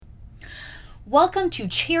Welcome to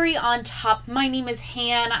Cherry on Top. My name is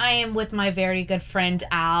Han. I am with my very good friend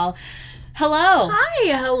Al. Hello. Hi,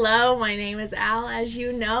 hello. My name is Al, as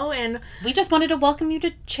you know, and we just wanted to welcome you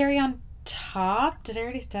to Cherry on Top. Did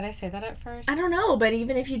I say that at first? I don't know, but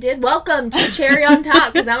even if you did, welcome to Cherry on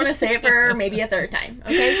Top, because I'm going to say it for maybe a third time,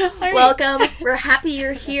 okay? Right. Welcome. We're happy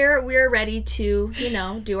you're here. We're ready to,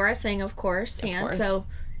 do our thing, of course. And so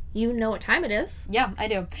you know what time it is. Yeah, I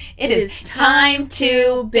do. It is time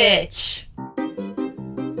to bitch.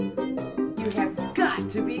 You have got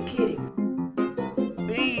to be kidding.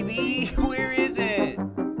 Baby, where is it?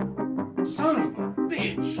 Son of a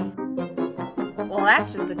bitch. Well,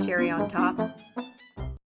 that's just the cherry on top.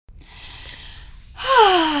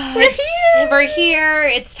 We're here.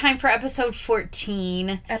 It's time for episode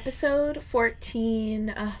 14. Episode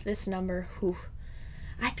 14. This number. Whew.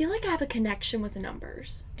 I feel like I have a connection with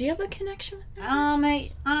numbers. Do you have a connection with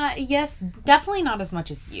numbers? Yes, definitely not as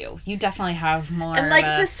much as you. You definitely have more. And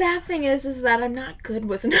the sad thing is that I'm not good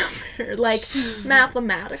with numbers.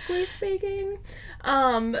 Mathematically speaking.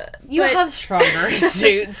 You have stronger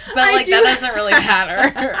suits, but that doesn't really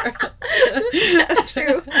matter.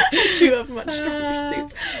 True. I do have much stronger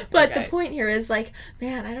suits. But the point here is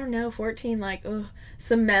man, I don't know, 14,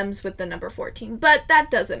 some memes with the number 14. But that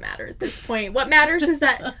doesn't matter at this point. What matters is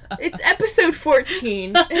that it's episode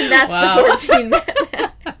 14, and that's the 14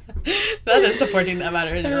 that That is the 14 that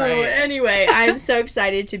matters, right? Anyway, I'm so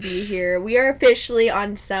excited to be here. We are officially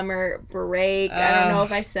on summer break. I don't know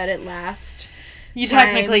if I said it last You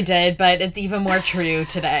technically did, but it's even more true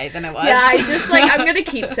today than it was. Yeah, I'm going to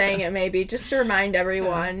keep saying it maybe, just to remind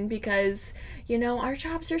everyone, because, our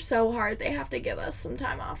jobs are so hard, they have to give us some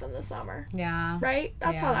time off in the summer. Yeah. Right?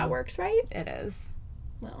 That's how that works, right? It is.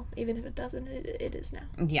 Well, even if it doesn't, it is now.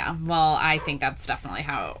 Yeah, well, I think that's definitely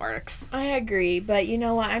how it works. I agree, but you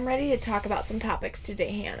know what? I'm ready to talk about some topics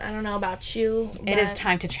today, Han. I don't know about you. It is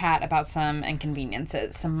time to chat about some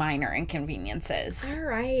inconveniences, some minor inconveniences. All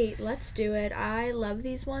right, let's do it. I love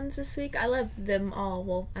these ones this week. I love them all.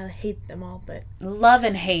 Well, I hate them all, but... Love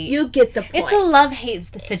and hate. You get the point. It's a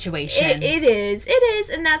love-hate situation. It is,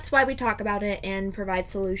 and that's why we talk about it and provide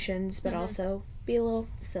solutions, but also... be a little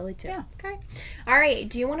silly too. Yeah. Okay. All right.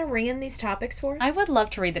 Do you want to ring in these topics for us? I would love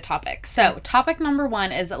to read the topic. So, topic number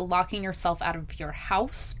 1 is locking yourself out of your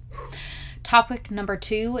house. Topic number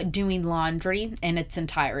 2, doing laundry in its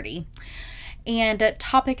entirety. And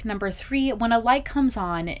topic number 3, when a light comes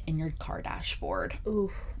on in your car dashboard. Ooh.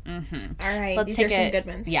 Mm-hmm. All right. These are some good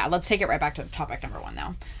ones. Yeah, let's take it right back to topic number 1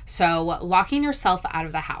 though. So, locking yourself out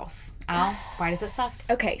of the house. Al, why does it suck?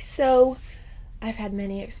 Okay, so... I've had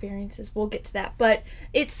many experiences. We'll get to that. But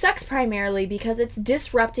it sucks primarily because it's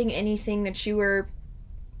disrupting anything that you were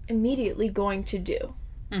immediately going to do.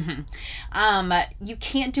 Mm-hmm. You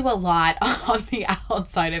can't do a lot on the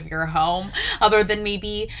outside of your home other than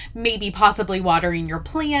maybe possibly watering your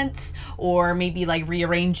plants or maybe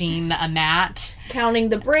rearranging a mat. Counting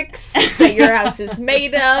the bricks that your house is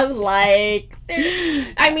made of.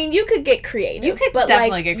 You could get creative. You could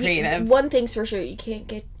definitely get creative. One thing's for sure, you can't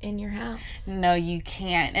get in your house. No, you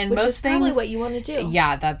can't. And which most is probably what you want to do.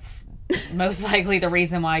 Yeah, that's... most likely the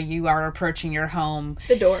reason why you are approaching your home.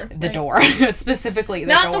 The door. Door. Specifically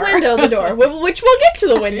the door. Not the window, the door. Which we'll get to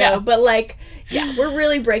the window. Yeah. But we're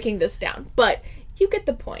really breaking this down. But you get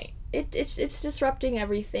the point. It's disrupting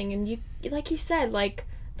everything. And you, like you said,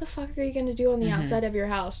 the fuck are you going to do on the outside of your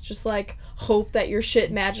house? Just hope that your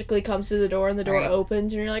shit magically comes to the door and the door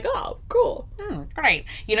opens and you're like, oh, cool. Great.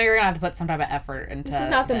 You're going to have to put some type of effort into this. Is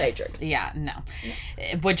not the this. Matrix. Yeah, no.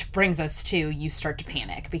 Which brings us to you start to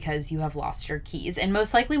panic because you have lost your keys. And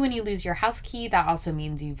most likely when you lose your house key, that also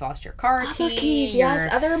means you've lost your car key. Other keys,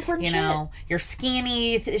 yes. Other important shit. Your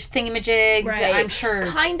scanny thingamajigs. Right. I'm sure.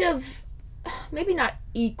 Kind of, maybe not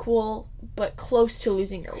equal, but close to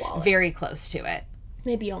losing your wallet. Very close to it.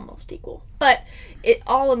 Maybe almost equal. But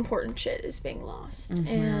all important shit is being lost.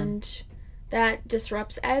 And that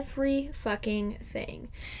disrupts every fucking thing.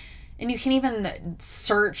 And you can even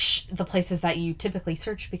search the places that you typically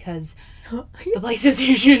search because the places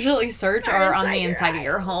you usually search are on the inside of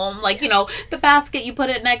your home. The basket you put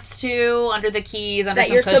it next to, under the keys, under some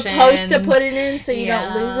cushions. That you're supposed to put it in so you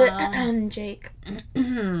don't lose it. Jake.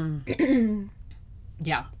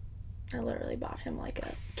 Yeah. I literally bought him a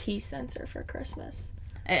key sensor for Christmas.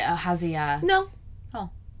 Has he, No. Oh.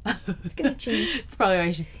 It's gonna change. It's probably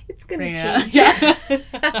why she's... It's gonna change. Yeah.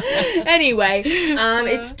 Anyway,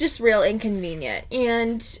 it's just real inconvenient.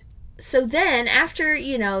 And so then, after,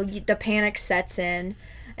 the panic sets in,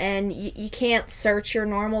 and you can't search your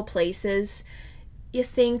normal places, you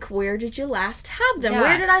think, where did you last have them? Yeah.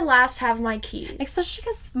 Where did I last have my keys? Especially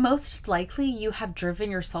because most likely you have driven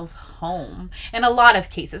yourself home. In a lot of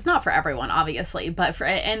cases. Not for everyone, obviously. But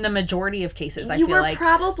in the majority of cases, I you feel were like...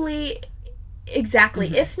 probably...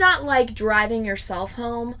 Exactly. If not, like, driving yourself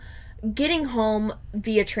home, getting home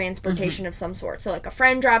via transportation of some sort. So, like, a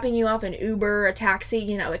friend dropping you off, an Uber, a taxi,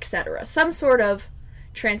 you know, etc. Some sort of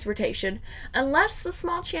transportation. Unless the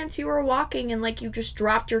small chance you were walking and, like, you just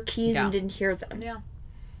dropped your keys and didn't hear them. Yeah.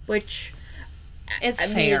 Which... It's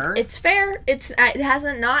fair. It's fair. It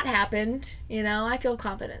hasn't not happened. You know, I feel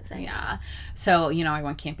confident saying Yeah. So, you know, I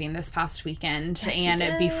went camping this past weekend, Yes, you and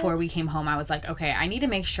did. before we came home, I was like, okay, I need to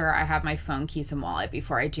make sure I have my phone, keys, and wallet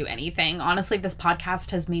before I do anything. Honestly, this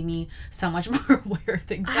podcast has made me so much more aware of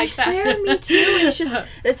things I like swear, that. me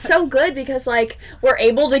too. It's so good because, like, we're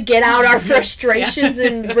able to get out our frustrations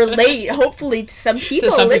and relate, hopefully, to some people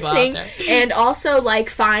some people out listening, there. and also, like,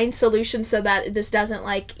 find solutions so that this doesn't,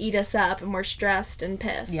 like, eat us up and we're stressed and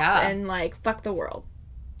pissed. Yeah. And, like, fuck the world.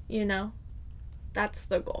 You know? That's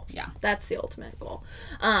the goal. Yeah. That's the ultimate goal.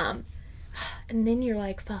 And then you're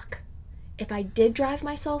like, fuck. If I did drive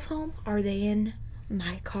myself home, are they in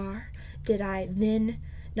my car? Did I then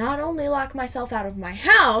not only lock myself out of my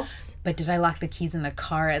house, But did I lock the keys in the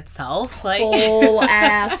car itself? Like, whole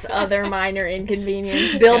ass other minor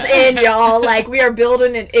inconvenience built in, y'all. Like, we are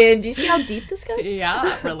building it in. Do you see how deep this goes?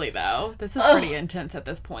 yeah, really though. This is pretty intense at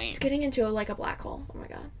this point. It's getting into like a black hole. Oh my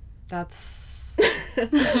god. That's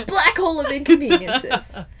Black hole of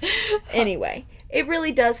inconveniences. Anyway, it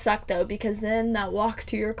really does suck though, because then that walk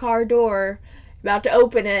to your car door, about to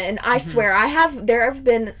open it, and I swear there have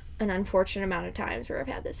been an unfortunate amount of times where I've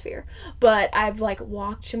had this fear, but I've like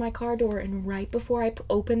walked to my car door, and right before I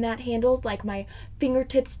open that handle, like my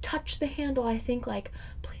fingertips touch the handle, I think like,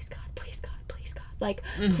 please God, please God, please God, like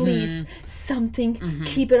please something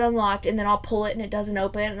keep it unlocked, and then I'll pull it and it doesn't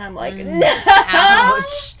open, and I'm like, no.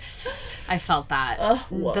 ouch. I felt that.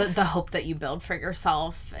 Woof. The hope that you build for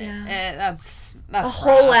yourself. Yeah. That's A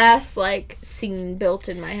whole rough. ass like scene built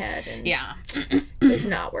in my head, and Yeah. does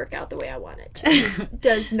not work out the way I want it to.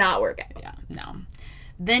 Does not work out. Yeah, no.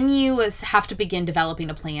 Then you have to begin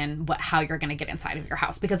developing a plan how you're going to get inside of your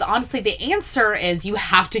house. Because honestly, the answer is you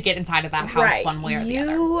have to get inside of that house one way or the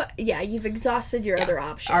other. Yeah, you've exhausted your other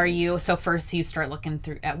options. So first you start looking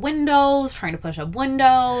at windows, trying to push up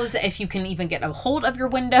windows, if you can even get a hold of your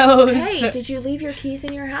windows. Hey, did you leave your keys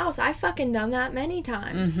in your house? I've fucking done that many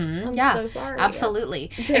times. I'm so sorry. Absolutely.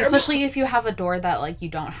 Terrible. Especially if you have a door that like you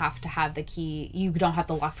don't have to have the key, you don't have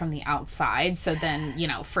the lock from the outside. So then, you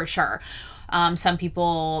know, for sure. Some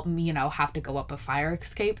people, you know, have to go up a fire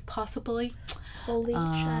escape, possibly. Holy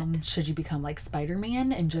shit. Should you become like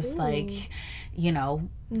Spider-Man and just like, you know,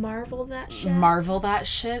 Marvel that shit. marvel that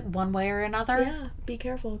shit one way or another? Yeah, be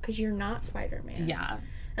careful, because you're not Spider-Man. Yeah.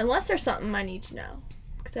 Unless there's something I need to know,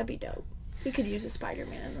 because that'd be dope. We could use a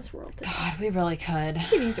Spider-Man in this world, too. God, we really could. We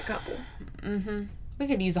could use a couple. We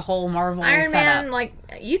could use a whole Marvel Iron setup. Man, like,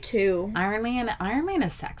 you too. Iron Man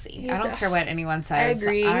is sexy. I don't a- care what anyone I says.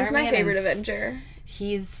 agree. Iron He's my Man favorite is- Avenger.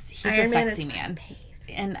 He's Iron a Man sexy is man. my fave.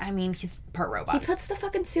 And I mean, he's part He robot. puts the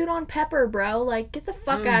fucking suit on Pepper, bro. Like, get the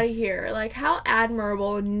fuck out of here. Like, how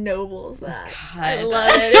admirable and noble is that? I God. love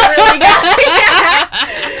it. It really got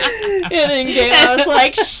me. And in game, I was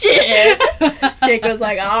like, shit. Jake was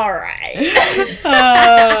like, all right.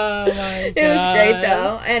 Oh my It was great,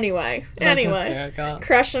 though. Anyway. hysterical.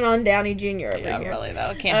 Crushing on Downey Jr. over Yeah, here. really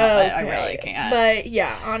though. Can't help it. I Okay. really can't. But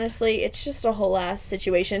yeah, honestly, it's just a whole ass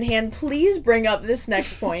situation. Han, please bring up this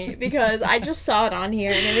next point, because I just saw it on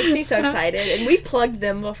here and it makes me so excited. And we've plugged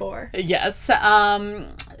them before. Yes.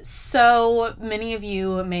 So many of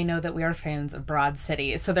you may know that we are fans of Broad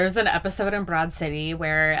City. So there's an episode in Broad City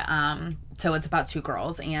where so it's about two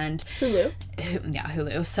girls and Hulu.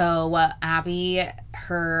 Hulu. So Abby,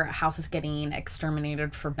 her house is getting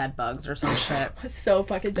exterminated for bed bugs or some shit. So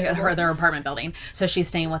fucking terrible. Their apartment building. So she's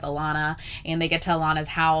staying with Alana, and they get to Alana's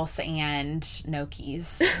house and no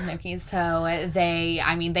keys. So they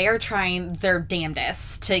are trying their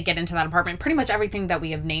damnedest to get into that apartment. Pretty much everything that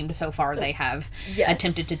we have named so far, they have Yes.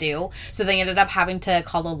 attempted to do. So they ended up having to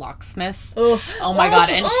call a locksmith. Ugh. Oh my God.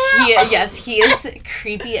 And he is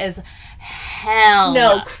creepy as hell.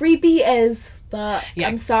 No, creepy as fuck. Yeah,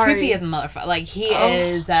 I'm sorry. creepy as a motherfucker. Like, he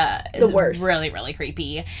is the worst. Really, really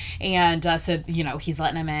creepy. And so, you know, he's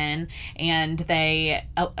letting him in. And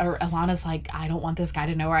Alana's like, I don't want this guy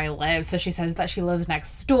to know where I live. So she says that she lives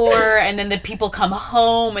next door. And then the people come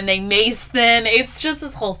home and they mace them. It's just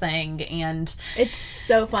this whole thing. And It's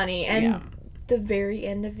so funny. And Yeah. the very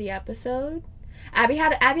end of the episode, Abby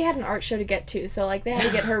had an art show to get to, so like they had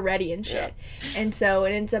to get her ready and shit. And so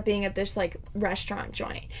it ends up being at this like restaurant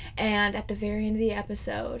joint. And at the very end of the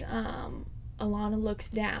episode, Alana looks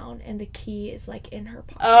down and the key is like in her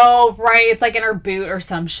pocket. Oh, right. It's like in her boot or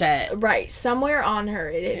some shit. Right. Somewhere on her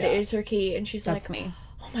is her key, and she's That's like, me.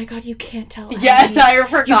 "Oh my god, you can't tell Abby. Yes, I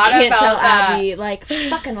forgot you can't about tell that. Abby." Like,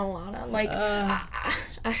 fucking Alana. Like,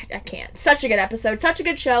 I can't. Such a good episode. Such a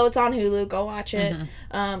good show. It's on Hulu. Go watch it.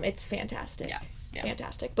 It's fantastic. Yeah.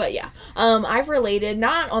 Fantastic. But yeah, I've related,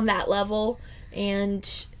 not on that level,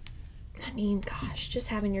 and I mean, gosh, just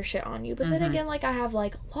having your shit on you. But then again, like, I have,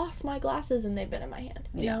 like, lost my glasses and they've been in my hand,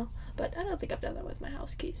 you know? But I don't think I've done that with my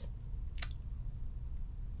house keys.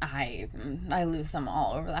 I lose them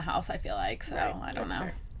all over the house, I feel like, so Right. I don't That's know.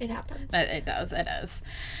 fair. It happens. It does.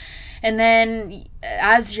 And then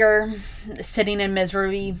as you're sitting in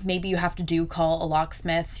misery, maybe you have to call a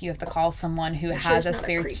locksmith. You have to call someone who has a not a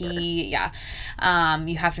spare creeper. key. Yeah.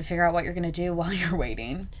 You have to figure out what you're going to do while you're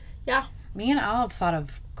waiting. Yeah. Me and Al have thought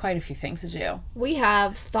of quite a few things to do. We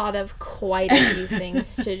have thought of quite a few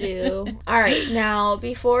things to do. All right, now,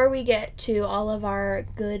 before we get to all of our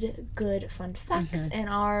good fun facts and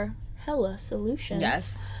our hella solutions,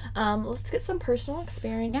 Yes. let's get some personal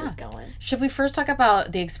experiences going. Should we first talk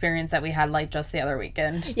about the experience that we had like just the other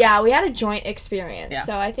weekend? Yeah, we had a joint experience, Yeah.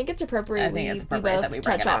 so I think it's appropriate, I think it's we appropriate both that we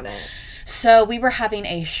bring touch it up. on it. So we were having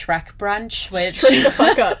a Shrek brunch, which Straight the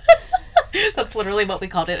fuck up. that's literally what we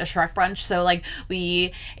called it, a Shrek brunch. So like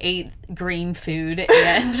we ate green food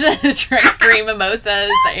and drank green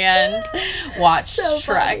mimosas and watched So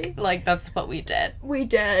Shrek. funny. Like that's what we did. We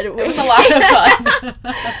did. It was a lot of fun.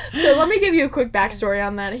 So let me give you a quick backstory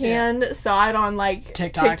on that. Hand saw it on like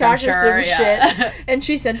TikTok, TikTok I'm or sure, some yeah. shit, and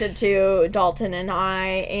she sent it to Dalton and I,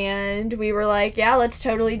 and we were like, "Yeah, let's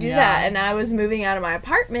totally do Yeah. that." And I was moving out of my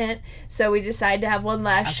apartment, so we decided to have one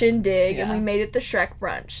last shindig, and yeah. we made it the Shrek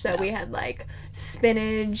brunch. So we had like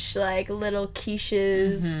spinach, like little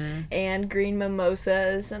quiches, and green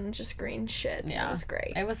mimosas, and just green shit. Yeah. It was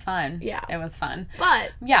great. It was fun. Yeah. It was fun.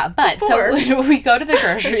 But Yeah, but Before- so we go to the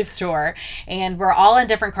grocery store and we're all in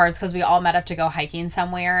different cars because we all met up to go hiking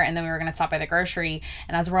somewhere and then we were going to stop by the grocery.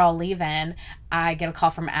 And as we're all leaving, I get a call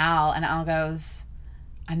from Al and Al goes,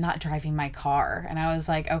 "I'm not driving my car." And I was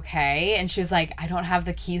like, "Okay." And she was like, "I don't have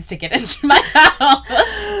the keys to get into my house."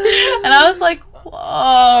 And I was like,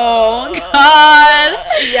 "Whoa, God."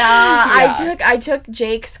 Yeah, Yeah. I took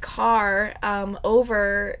Jake's car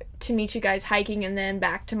over to meet you guys hiking and then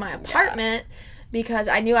back to my apartment because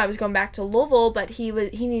I knew I was going back to Louisville, but he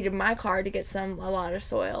needed my car to get a lot of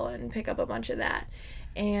soil and pick up a bunch of that.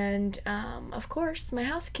 And of course, my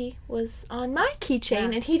house key was on my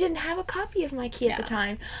keychain, and he didn't have a copy of my key at the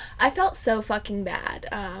time. I felt so fucking bad.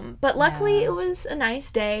 But luckily, it was a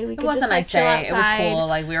nice day. We could It was just a nice chill day. outside. It was cool.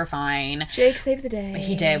 Like we were fine. Jake saved the day.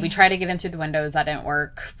 He did. We tried to get in through the windows. That didn't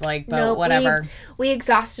work. Like, but Nope, whatever. We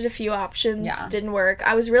exhausted a few options. Yeah. Didn't work.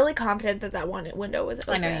 I was really confident that one window was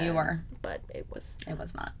open. I know you were. But it was. It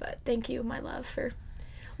was not. But thank you, my love, for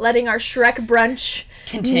letting our Shrek brunch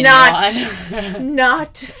Continue on.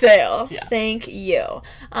 not fail. Yeah. Thank you.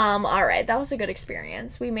 All right, that was a good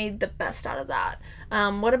experience. We made the best out of that.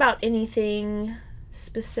 What about anything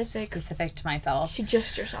specific Specific to myself. to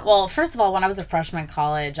just yourself? Well, first of all, when I was a freshman in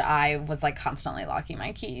college, I was like constantly locking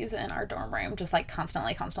my keys in our dorm room, just like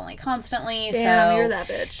constantly. Damn, So you're that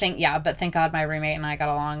bitch. thank God my roommate and I got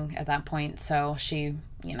along at that point. So she,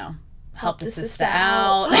 helped us assist sister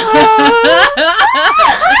out. We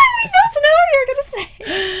both know what you're gonna say.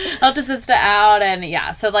 Helped a sister out, and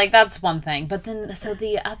yeah, so like that's one thing. But then, so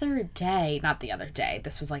the other day, not the other day,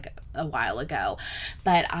 this was like a while ago,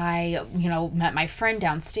 but I, met my friend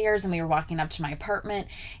downstairs and we were walking up to my apartment,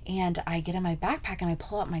 and I get in my backpack and I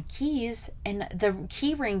pull out my keys, and the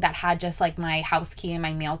key ring that had just like my house key and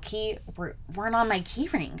my mail key weren't on my key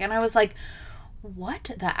ring, and I was like, what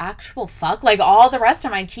the actual fuck? Like, all the rest of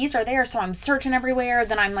my keys are there, so I'm searching everywhere.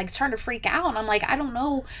 Then I'm like starting to freak out, and I'm like, I don't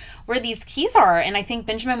know where these keys are. And I think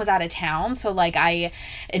Benjamin was out of town, so like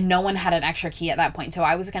and no one had an extra key at that point, so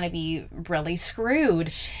I was gonna be really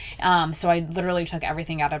screwed. So I literally took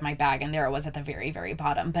everything out of my bag, and there it was at the very, very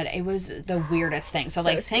bottom. But it was the weirdest thing. So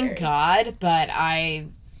like, scary. thank God. But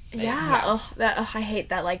Yeah. I hate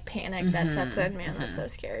that like panic that sets in. Man, that's so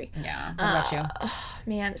scary. yeah. What about you?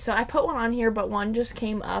 Man, so I put one on here, but one just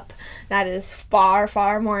came up that is far,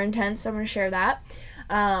 far more intense. I'm going to share that.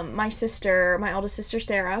 My oldest sister,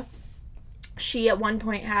 Sarah, she at one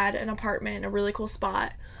point had an apartment in a really cool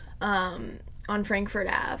spot on Frankfurt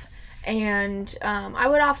Ave. And I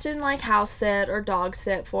would often like house sit or dog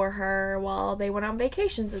sit for her while they went on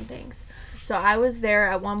vacations and things. So So I was there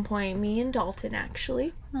at one point, me and Dalton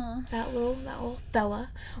actually. That little fella.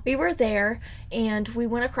 We were there, and we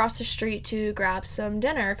went across the street to grab some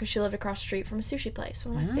dinner because she lived across the street from a sushi place,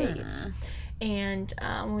 one of my faves. And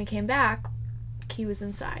when we came back, Key was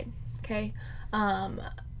inside. Okay,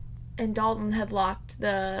 and Dalton had locked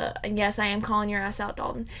and yes, I am calling your ass out,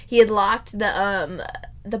 Dalton. He had locked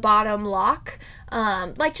the bottom lock,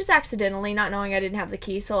 like just accidentally, not knowing I didn't have the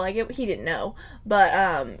key, so like he didn't know,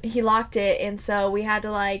 but he locked it, and so we had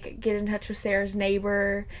to like get in touch with Sarah's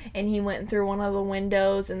neighbor, and he went through one of the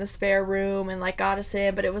windows in the spare room and like got us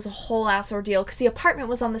in, but it was a whole ass ordeal because the apartment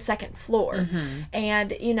was on the second floor.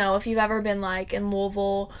 And you know, if you've ever been like in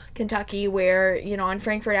Louisville, Kentucky, where you know on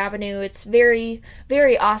Frankfort Avenue, it's very,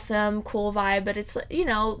 very awesome, cool vibe, but it's, you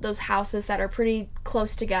know, those houses that are pretty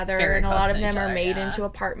close together, Very and a close lot of to them each are other, made yeah. into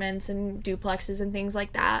apartments and duplexes and things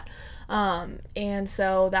like that. And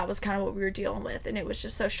so that was kind of what we were dealing with, and it was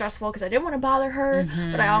just so stressful because I didn't want to bother her,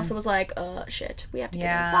 but I also was like, shit, we have to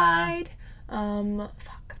get inside.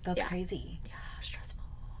 Fuck. That's crazy. Yeah, stressful.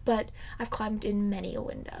 But I've climbed in many a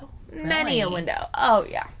window. Really? Many a window. Oh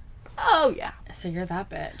yeah. Oh yeah. So you're that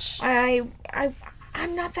bitch.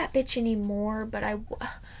 I'm not that bitch anymore, but I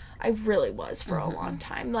really was for a long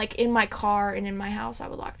time. Like in my car and in my house, I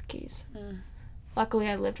would lock the keys. Luckily,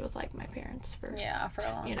 I lived with like my parents for for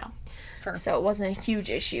a long, you know, for so it wasn't a huge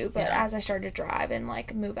issue. But Yeah. as I started to drive and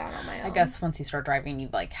like move out on my own, I guess once you start driving, you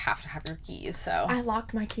like have to have your keys. So I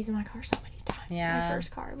locked my keys in my car so many times. Yeah. My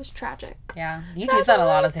first car, it was tragic. yeah, you do that a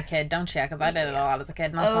lot as a kid, don't you? Because I did it a lot as a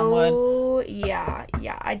kid. Knock on wood. Oh yeah,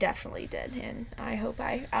 I definitely did, and I hope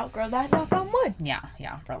I outgrow that. Knock on wood. Yeah,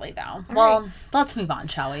 really though. Well, let's move on,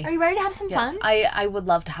 shall we? Are you ready to have some fun? I would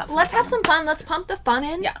love to have some Let's fun. have some fun. Let's pump the fun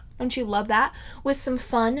in. Yeah. Don't you love that? With some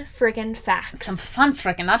fun friggin' facts. Some fun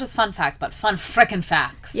frickin', not just fun facts, but fun frickin'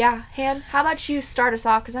 facts. Yeah, Han, how about you start us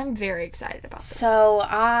off? Because I'm very excited about this. So,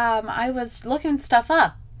 I was looking stuff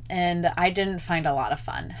up, and I didn't find a lot of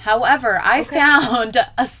fun. However, I found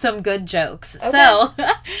some good jokes. So, All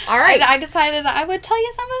right. I decided I would tell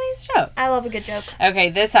you some of these jokes. I love a good joke.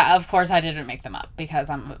 Okay, this, of course, I didn't make them up,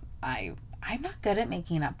 because I'm not good at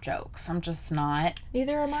making up jokes. I'm just not.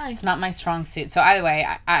 Neither am I. It's not my strong suit. So either way,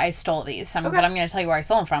 I stole these. But I'm going to tell you where I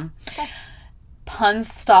stole them from. Okay.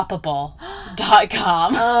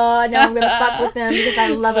 Punstoppable.com. Oh, no, I'm going to fuck with them because I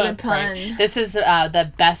love a good pun. Right. This is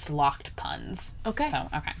the best locked puns. Okay. So,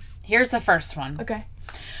 okay. Here's the first one. Okay.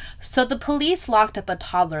 So the police locked up a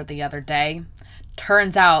toddler the other day.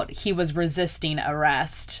 Turns out he was resisting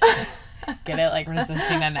arrest. Get it? Like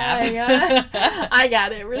resisting a nap. I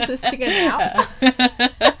got it. Resisting a nap.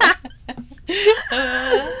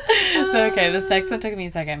 Okay, this next one took me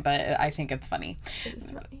a second, but I think it's funny. It's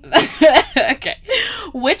funny. Okay.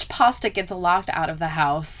 Which pasta gets locked out of the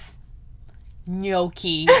house?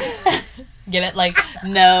 Gnocchi. Get it? Like,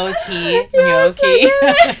 no key. Gnocchi.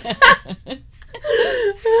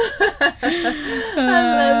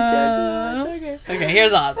 I love jokes so much. Okay. Okay,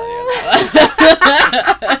 here's the last one.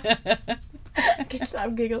 I can't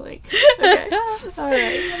stop giggling. Okay. All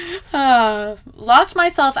right. Locked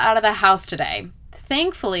myself out of the house today.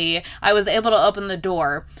 Thankfully, I was able to open the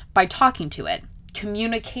door by talking to it.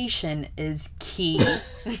 Communication is key. So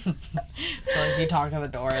if you talk to the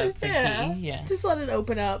door, it's a key. Yeah. Just let it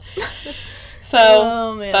open up. So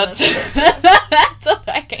Oh, man, that's that's what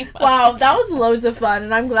I came up Wow, that was loads of fun,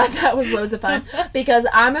 and I'm glad that was loads of fun because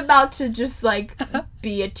I'm about to just like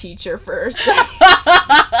be a teacher for a second.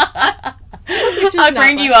 I'll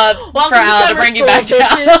bring you up Welcome for Al to summer bring you school, back down.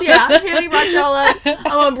 bitches. Yeah, here we brought y'all up. I'm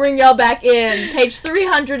gonna bring y'all back in. Page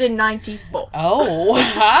 394. Oh,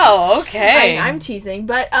 wow, okay. I'm teasing,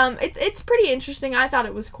 but it's pretty interesting. I thought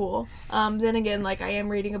it was cool. Then again, like I am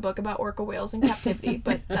reading a book about orca whales in captivity,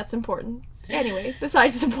 but that's important. Anyway,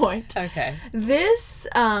 besides the point. Okay. This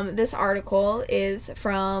article is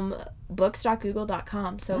from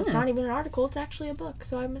books.google.com, so it's not even an article, it's actually a book,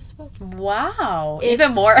 so I misspoke. Wow. It's-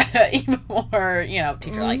 Even more,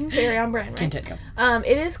 teacher like. Very on brand, right? Continue.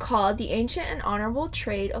 It is called The Ancient and Honorable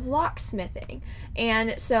Trade of Locksmithing.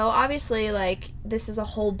 And so obviously, like, this is a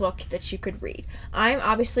whole book that you could read. I'm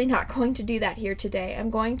obviously not going to do that here today. I'm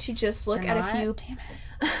going to just look at a few. Damn it.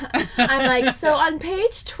 I'm like, so on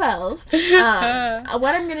page 12,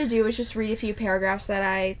 what I'm going to do is just read a few paragraphs that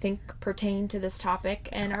I think pertain to this topic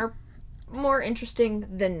and are more interesting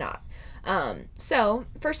than not. So,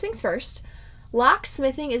 first things first,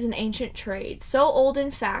 locksmithing is an ancient trade, so old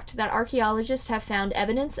in fact that archaeologists have found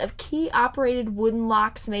evidence of key-operated wooden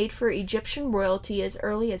locks made for Egyptian royalty as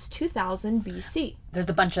early as 2000 BC. There's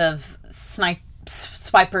a bunch of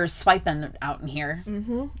swipers swiping out in here.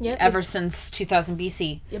 Yep, Ever since 2000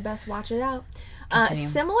 BC. you best watch it out. Continue.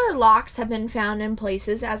 Similar locks have been found in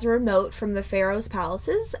places as remote from the pharaoh's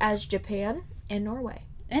palaces as Japan and Norway.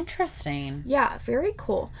 Interesting. Yeah, very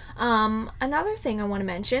cool. Another thing I want to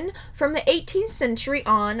mention, from the 18th century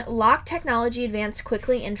on, lock technology advanced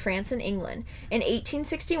quickly in France and England. In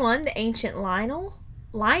 1861, the ancient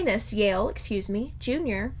Linus Yale,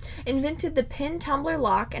 Jr., invented the pin tumbler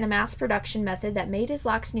lock and a mass production method that made his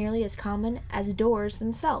locks nearly as common as doors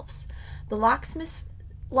themselves. The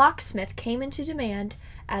locksmith came into demand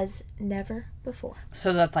as never before.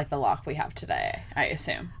 So that's like the lock we have today, I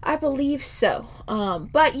assume. I believe so.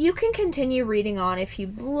 But you can continue reading on if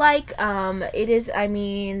you'd like.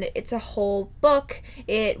 It's a whole book.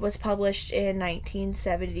 It was published in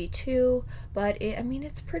 1972, but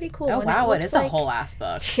it's pretty cool. Oh, And wow, it looks is like, a whole ass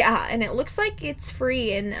book. Yeah, and it looks like it's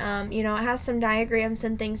free, and, it has some diagrams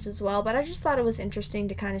and things as well, but I just thought it was interesting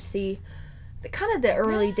to kind of see the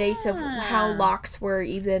early dates of how locks were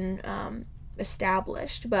even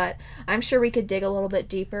established, but I'm sure we could dig a little bit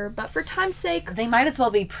deeper, but for time's sake, They might as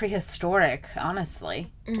well be prehistoric,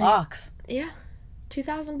 honestly. Locks. yeah,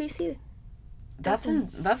 2000 BC. That's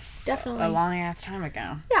Definitely. a long ass time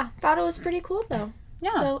ago. Yeah, thought it was pretty cool though.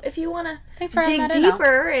 Yeah. So if you want to Thanks for dig letting me know.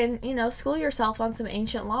 deeper and school yourself on some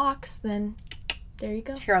ancient locks, then there you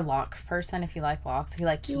go. If you're a lock person, if you like locks, if you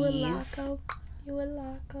like keys. You a locko. You a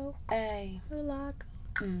locko. Hey. You a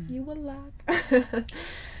locko. You a lock.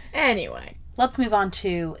 Anyway, Let's move on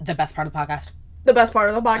to the best part of the podcast. the best part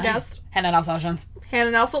of the podcast. Hand and solutions. Hannah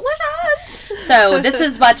and Elsa Solutions. So this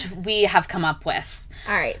is what we have come up with.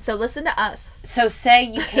 All right, so listen to us. So say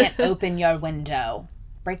you can't open your window.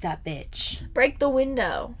 Break that bitch. Break the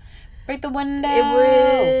window. Break the window.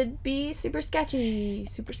 It would be super sketchy.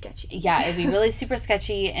 Super sketchy. Yeah, it'd be really super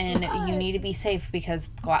sketchy, and you need to be safe because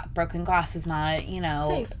broken glass is not,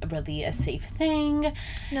 Safe. really a safe thing.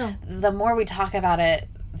 No. The more we talk about it,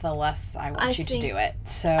 the less I want you to do it.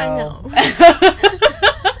 So I know.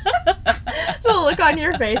 The look on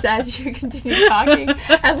your face as you continue talking,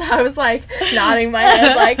 as I was like nodding my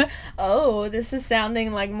head, like, oh, this is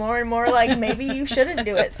sounding like more and more like maybe you shouldn't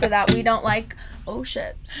do it, so that we don't oh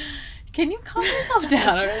shit. Can you calm yourself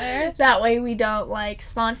down over there? That way we don't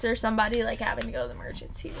sponsor somebody having to go to the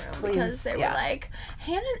emergency room. Please, because they yeah. were like,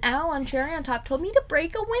 Hannah and Al on Cherry on Top told me to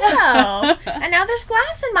break a window, and now there's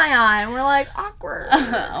glass in my eye, and we're like, awkward.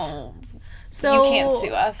 Oh, So you can't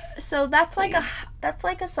sue us. So that's like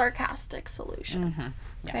a sarcastic solution. Mm-hmm.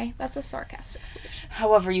 Yeah. Okay, that's a sarcastic solution.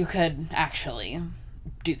 However, you could actually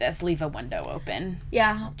do this. Leave a window open.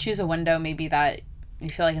 Yeah, Choose a window maybe that you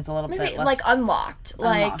feel like it's a little maybe bit less unlocked.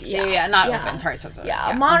 unlocked. Not open. Sorry.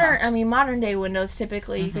 Modern day windows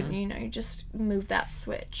typically you can you just move that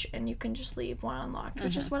switch and you can just leave one unlocked,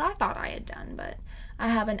 which is what I thought I had done, but I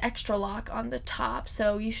have an extra lock on the top,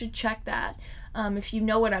 so you should check that. If you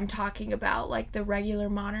know what I'm talking about, the regular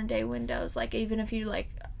modern day windows, even if you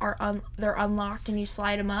they're unlocked and you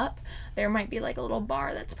slide them up, there might be a little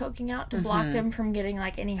bar that's poking out to block them from getting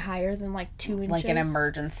any higher than 2 inches. Like an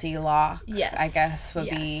emergency lock. Yes, I guess would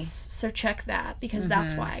be. So check that because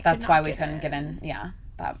that's why we couldn't get in. Yeah,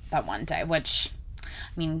 that one day. Which,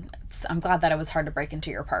 I'm glad that it was hard to break into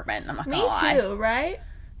your apartment. I'm not gonna lie. Me too, right?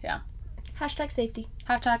 Yeah. #safety.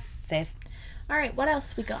 #safe. All right, what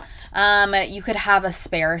else we got? You could have a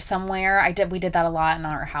spare somewhere. We did that a lot in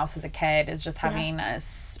our house as a kid. Is just having a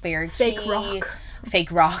spare key,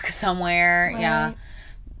 fake rock somewhere. Right.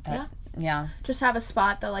 Yeah. Yeah. Just have a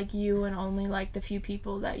spot that you and only the few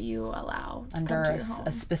people that you allow to Under come to your home.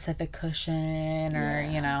 a specific cushion,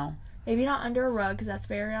 or maybe not under a rug because that's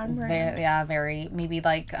very on brand. very maybe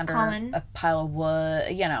under Common. a pile of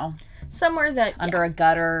wood. Somewhere that Under a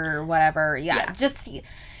gutter or whatever. Yeah. Just.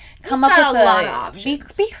 Come He's up got with a lot of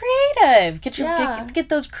options. Be creative. Yeah. Get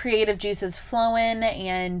those creative juices flowing,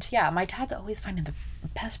 and my dad's always finding the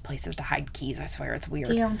best places to hide keys. I swear it's weird.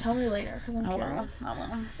 Damn, tell me later because I'm curious. I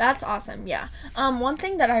will. That's awesome. Yeah. One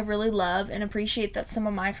thing that I really love and appreciate that some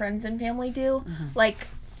of my friends and family do,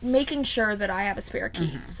 making sure that I have a spare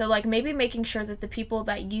key. So maybe making sure that the people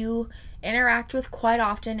that you interact with quite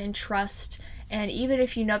often and trust, and even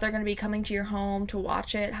if you know they're going to be coming to your home to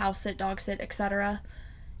watch it, house sit, dog sit, etc.,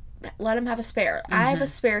 let them have a spare. I have a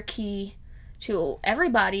spare key to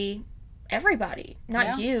everybody,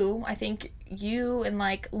 not you. I think you and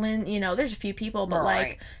Lynn, there's a few people, but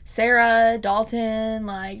Right. Sarah, Dalton,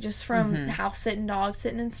 just from house sitting, dog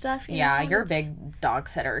sitting and stuff. You're a big dog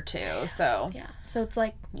sitter too, so Yeah, so it's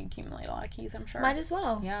you accumulate a lot of keys, I'm sure. might as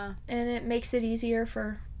well. Yeah. And it makes it easier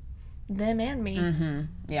for them and me.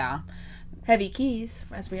 Yeah. heavy keys,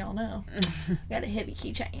 as we all know. Got a heavy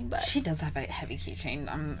keychain, but She does have a heavy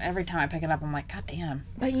keychain. Every time I pick it up, I'm like, God damn.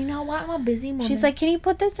 but you know what? I'm a busy woman. She's like, can you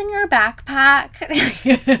put this in your backpack?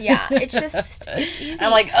 yeah, it's easy.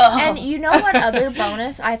 I'm like, oh. And you know what other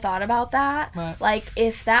bonus I thought about that? What? Like,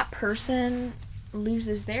 if that person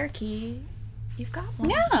loses their key, you've got one.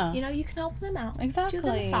 Yeah. You know, you can help them out. Exactly. Do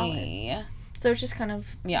them a solid. So it's just kind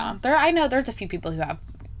of, Yeah. I know there's a few people who have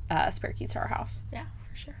spare keys to our house. yeah,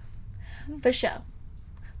 for sure. For sure.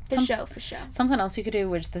 For sure. Something else you could do,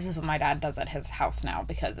 which this is what my dad does at his house now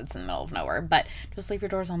because it's in the middle of nowhere, but just leave your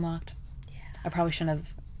doors unlocked. Yeah. I probably shouldn't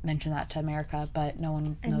have mentioned that to America, but no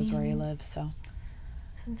one knows where he lives, so.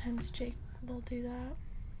 Sometimes Jake will do that.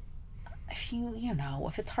 If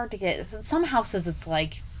if it's hard to get, some houses it's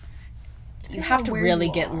like, you Depends have on to where really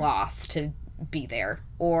you get are. lost to be there,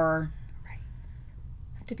 or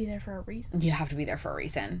To be there for a reason. you have to be there for a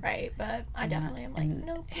reason. Right, but I definitely am like, And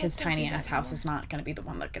nope. his let's not do tiny that ass house anymore. is not going to be the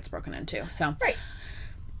one that gets broken into, so. Right.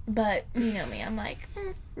 But, you know me, I'm like,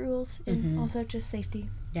 rules, and also just safety.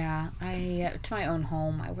 Yeah, to my own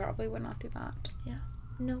home, I probably would not do that. Yeah.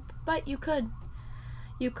 Nope. But you could.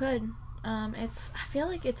 You could. I feel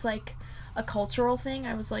like it's like a cultural thing.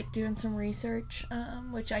 I was like doing some research,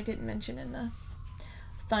 which I didn't mention in the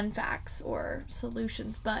fun facts or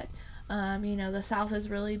solutions, but the South is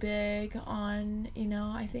really big on,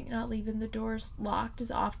 I think not leaving the doors locked as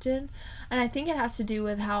often. And I think it has to do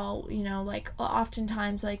with how, like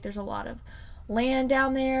oftentimes like there's a lot of land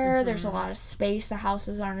down there. There's a lot of space. The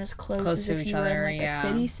houses aren't as close as to if each you were other, in like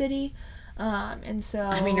a city. And so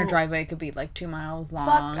I mean, your driveway could be like 2 miles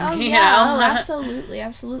long. oh you yeah, know? oh, absolutely,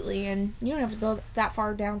 and you don't have to go that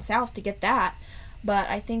far down south to get that. But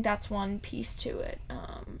I think that's one piece to it.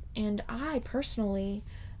 And I personally,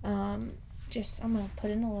 I'm gonna put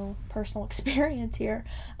in a little personal experience here.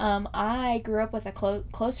 I grew up with a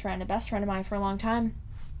close friend, a best friend of mine for a long time.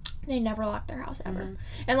 They never locked their house ever,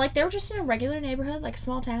 and like they were just in a regular neighborhood, like a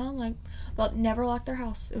small town, but never locked their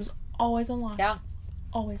house. It was always unlocked. Yeah.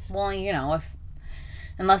 Always. Well,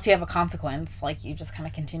 unless you have a consequence, like you just kind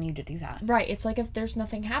of continue to do that. Right. It's like if there's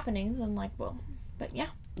nothing happening, then like, well, but yeah.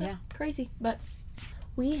 Crazy. But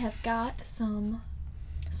we have got some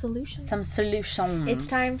solutions. Some solutions. It's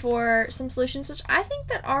time for some solutions, which I think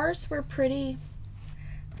that ours were pretty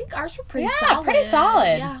solid. pretty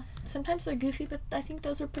solid. Yeah. Sometimes they're goofy, but I think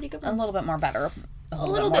those are pretty good A ones. little bit more better. A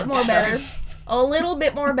little bit more better. A little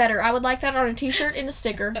bit more better. I would like that on a t-shirt and a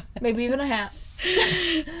sticker. Maybe even a hat.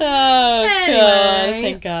 Oh, Anyway. God.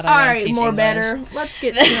 Thank God. All right, more better. Let's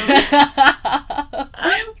get to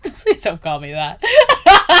Please don't call me that.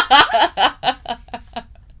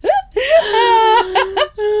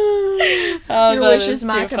 Oh, Your that wish is is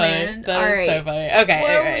my too funny. command. That All is right. so funny. Okay,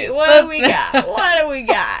 all right. What do we got? What do we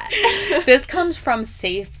got? This comes from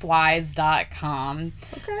safewise.com.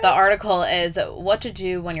 Okay. The article is what to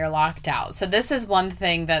do when you're locked out. So this is one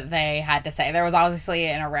thing that they had to say. There was obviously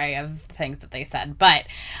an array of things that they said, but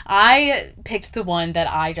I picked the one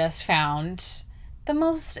that I just found the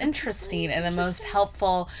most interesting and the most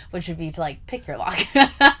helpful, which would be to like pick your lock.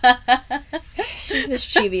 She's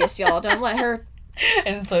mischievous, y'all. Don't let her.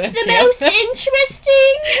 Influence The you. most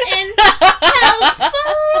interesting and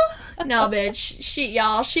helpful. No, bitch. She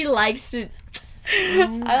likes to.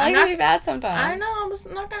 I like to be bad sometimes. I know. I was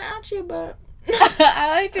not gonna out you, but. I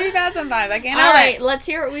like to be bad sometimes. I can't All help right, it. let's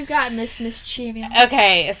hear what we've got, Miss Mischievous.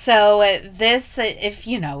 Okay, so this, if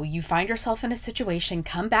you find yourself in a situation,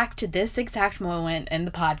 come back to this exact moment in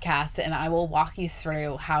the podcast, and I will walk you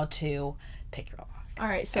through how to pick your lock. All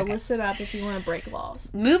right, so listen up if you want to break laws.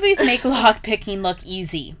 Movies make lock picking look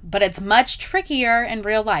easy, but it's much trickier in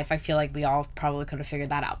real life. I feel like we all probably could have figured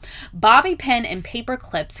that out. Bobby pin and paper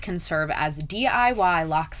clips can serve as DIY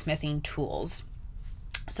locksmithing tools.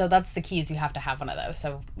 So that's the keys. You have to have one of those.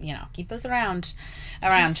 So, keep those around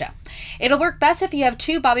you. It'll work best if you have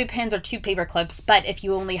 2 bobby pins or 2 paper clips, but if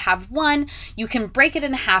you only have one, you can break it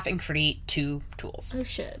in half and create 2 tools. Oh,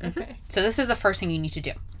 shit. Okay. So this is the first thing you need to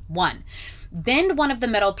do. 1. Bend one of the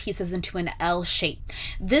metal pieces into an L shape.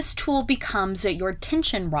 This tool becomes your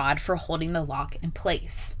tension rod for holding the lock in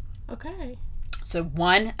place. Okay. So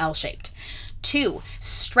 1 L-shaped. 2,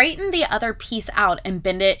 straighten the other piece out and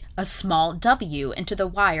bend it a small W into the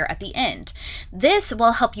wire at the end. This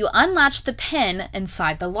will help you unlatch the pin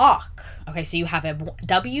inside the lock. Okay, so you have a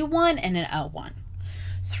W1 and an L1.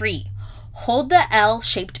 3, hold the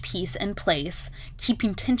L-shaped piece in place,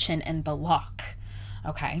 keeping tension in the lock.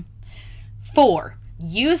 Okay. 4,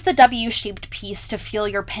 use the W-shaped piece to feel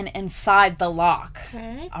your pin inside the lock.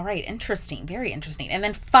 Okay. All right, interesting. Very interesting. And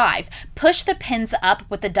then 5, push the pins up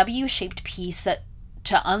with the W-shaped piece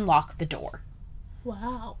to unlock the door.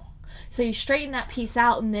 Wow. So you straighten that piece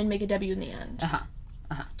out and then make a W in the end.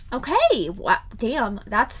 Uh-huh. Okay. Wow. Damn.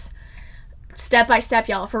 That's step by step,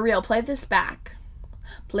 y'all. For real. Play this back.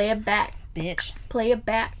 Play it back. Bitch. Play it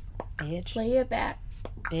back. Bitch. Play it back.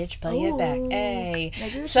 Bitch, play it back. Ooh. Hey.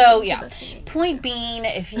 Maybe we should So, get into yeah. the singing. Point being,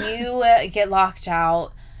 if you get locked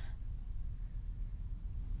out,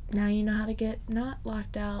 Now you know how to get not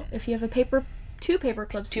locked out. If you have two paper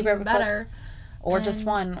clips, Two even paper better. or just And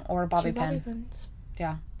one, or a bobby Two bobby pin. pins.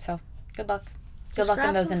 Yeah. So, good luck. Good Just luck in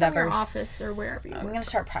grab those some from your endeavors. office or wherever you I'm work. going to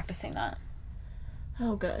start practicing that.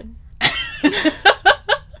 Oh, good.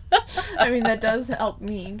 I mean, that does help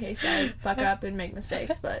me in case I fuck up and make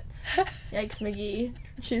mistakes, but yikes, McGee.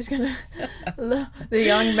 She's gonna... the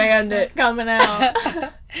young bandit coming out.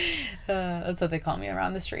 That's what they call me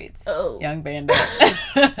around the streets. Oh. Young bandit.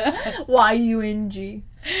 Y-U-N-G.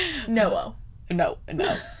 No-O. No.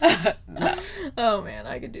 No. Oh man,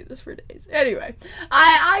 I could do this for days. Anyway,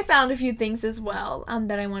 I found a few things as well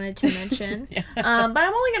that I wanted to mention. Yeah. But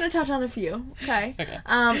I'm only going to touch on a few. Okay.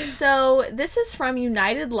 So this is from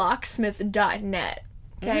UnitedLocksmith.net.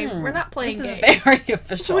 Okay, we're not playing This games. is very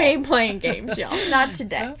official. We ain't playing games, y'all. Not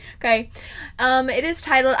today. Okay. It is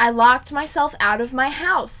titled, I Locked Myself Out of My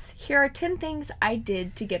House. Here are 10 things I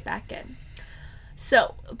did to get back in.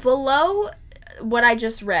 So, below what I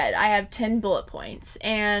just read, I have 10 bullet points.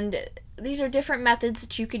 And these are different methods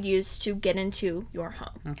that you could use to get into your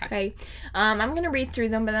home. Okay. I'm going to read through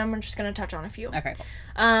them, but then I'm just going to touch on a few. Okay.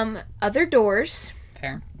 Other doors.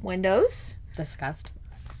 Fair. Windows. Discussed.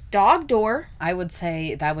 Dog door. I would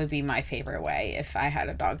say that would be my favorite way if I had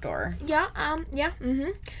a dog door. Yeah,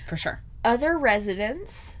 For sure. Other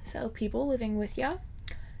residents, so people living with you.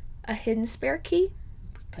 A hidden spare key.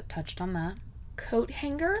 Touched on that. Coat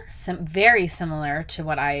hanger. Very similar to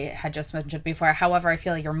what I had just mentioned before. However, I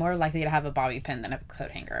feel like you're more likely to have a bobby pin than a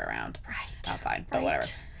coat hanger around outside. But whatever.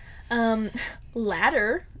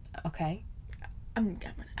 Ladder. Okay. I'm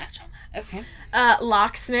gonna touch on that. Okay.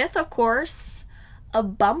 Locksmith, of course. A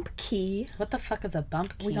bump key. What the fuck is a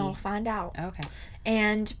bump key? We gonna find out. Okay.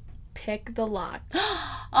 And pick the lock.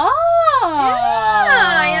 Oh!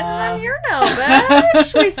 Yeah, you had it on your note,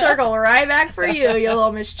 bitch. We circle right back for you, you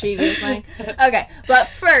little mischievous thing. Okay, but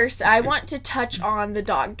first, I want to touch on the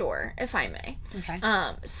dog door, if I may. Okay.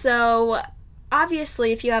 So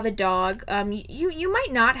obviously, if you have a dog, you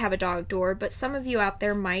might not have a dog door, but some of you out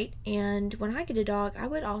there might. And when I get a dog, I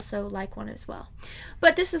would also like one as well.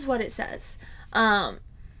 But this is what it says. In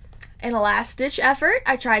a last-ditch effort,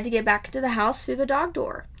 I tried to get back into the house through the dog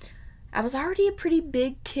door. I was already a pretty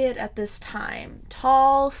big kid at this time.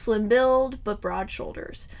 Tall, slim build, but broad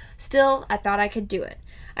shoulders. Still, I thought I could do it.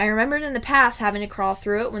 I remembered in the past having to crawl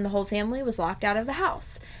through it when the whole family was locked out of the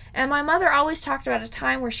house. And my mother always talked about a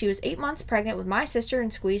time where she was 8 months pregnant with my sister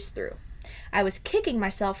and squeezed through. I was kicking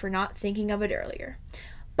myself for not thinking of it earlier.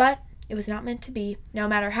 But it was not meant to be. No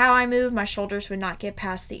matter how I moved, my shoulders would not get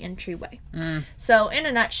past the entryway. So, in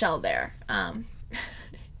a nutshell there,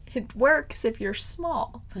 it works if you're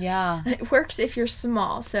small. Yeah. It works if you're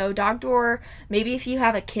small. So dog door, maybe if you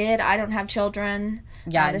have a kid. I don't have children.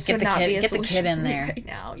 Yeah, this get would the not kid- be a get the kid solution in for me there. right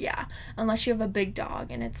now. Yeah, unless you have a big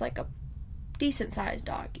dog and it's like a decent sized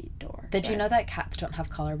doggy door. Did you know that cats don't have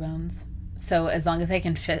collarbones? So as long as they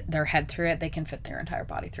can fit their head through it, they can fit their entire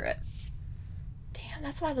body through it. Damn,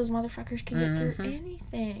 that's why those motherfuckers can get through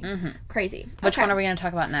anything. Crazy. Which Okay. one are we going to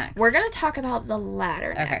talk about next? We're gonna talk about the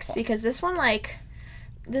ladder next cool. because this one, like,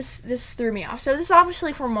 this threw me off. So this is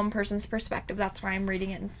obviously from one person's perspective. That's why I'm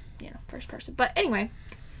reading it in, first person. But anyway,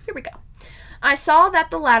 here we go. I saw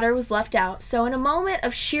that the ladder was left out, so in a moment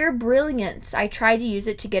of sheer brilliance, I tried to use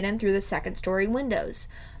it to get in through the second-story windows.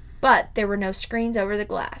 But there were no screens over the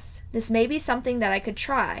glass. This may be something that I could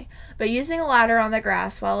try, but using a ladder on the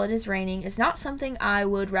grass while it is raining is not something I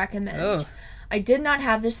would recommend. Ugh. I did not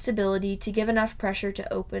have the stability to give enough pressure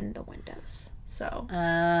to open the windows. So,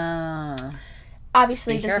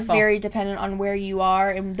 obviously, Be this is careful. very dependent on where you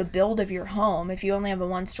are and the build of your home. If you only have a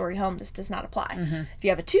one-story home, this does not apply. If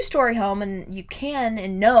you have a two-story home and you can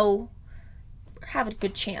and know, have a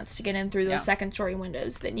good chance to get in through those second-story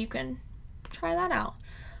windows, then you can try that out.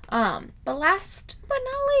 But last but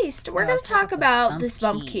not least, we're going to talk about this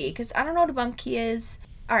bump key, because I don't know what a bump key is.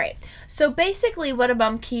 All right, so basically what a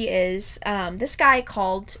bump key is, this guy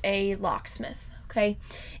called a locksmith, okay?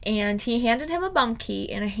 And he handed him a bump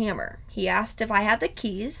key and a hammer. He asked if I had the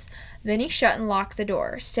keys, then he shut and locked the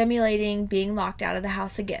door, stimulating being locked out of the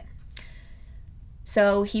house again.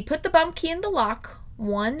 So he put the bump key in the lock,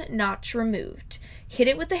 one notch removed, hit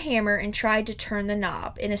it with the hammer, and tried to turn the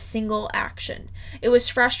knob in a single action. It was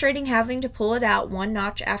frustrating having to pull it out one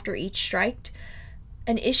notch after each strike,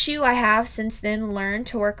 An issue I have since then learned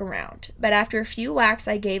to work around, but after a few whacks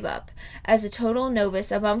I gave up. As a total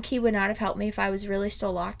novice, a bump key would not have helped me if I was really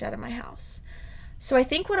still locked out of my house. So I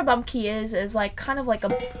think what a bump key is like kind of like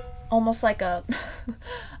almost like a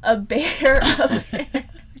bear.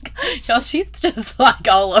 Y'all, she's just like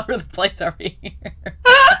all over the place over here.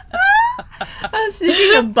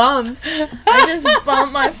 Speaking of bumps, I just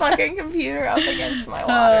bumped my fucking computer up against my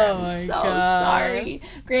water. Oh my I'm so God. sorry.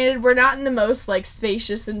 Granted, we're not in the most like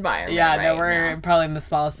spacious environment. Yeah, right no, we're now. probably in the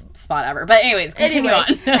smallest spot ever. But anyways, continue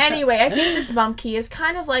on. Anyway, I think this bump key is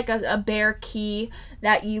kind of like a bear key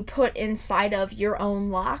that you put inside of your own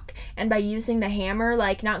lock, and by using the hammer,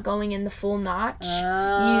 like not going in the full notch,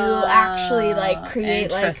 you actually like create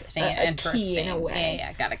like a key in a way.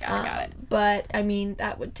 Yeah, got it. But I mean,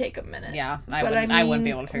 that would take a minute. Yeah, But I wouldn't be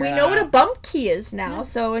able to figure that out. We know what a bump key is now,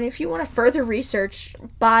 so and if you want to further research,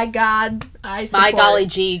 by God, I support. By golly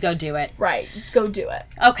gee, go do it. Right, go do it.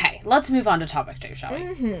 Okay, let's move on to topic 2, shall we?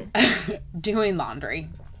 Mm-hmm. Doing laundry.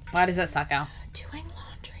 Why does that suck, Al? Doing laundry.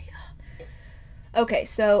 Okay,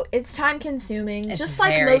 so it's time consuming, It's just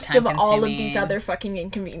like very most of all of time-consuming. these other fucking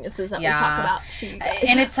inconveniences that we Yeah. talk about to you guys.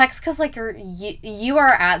 And it sucks because like you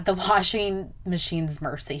are at the washing machine's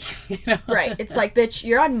mercy. You know? Right. It's like, bitch,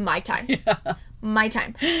 you're on my time. My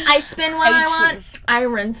time. I spin when I want. I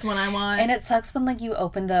rinse when I want. And it sucks when like you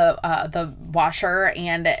open the washer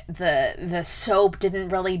and the soap didn't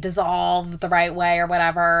really dissolve the right way or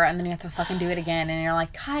whatever, and then you have to fucking do it again, and you're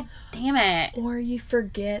like, God damn it. Or you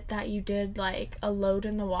forget that you did like a load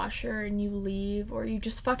in the washer and you leave, or you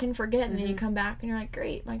just fucking forget and then you come back and you're like,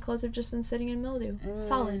 great, my clothes have just been sitting in mildew.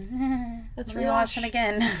 Solid. Let's Rewash it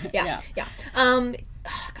again. Yeah.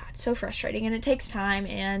 Oh God, so frustrating, and it takes time,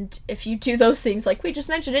 and if you do those things like we just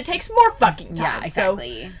mentioned, it takes more fucking time. Yeah,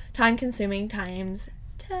 exactly. So, time consuming times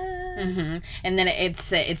 10. Mm-hmm. And then it's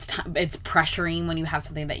pressuring when you have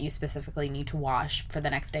something that you specifically need to wash for the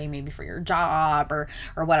next day, maybe for your job or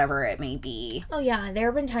whatever it may be. Oh yeah, there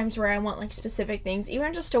have been times where I want like specific things,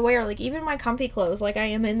 even just to wear, like even my comfy clothes, like I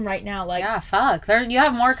am in right now, like Yeah, fuck. You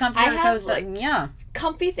have more comfy clothes than yeah.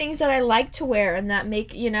 comfy things that I like to wear and that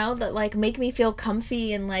make that like make me feel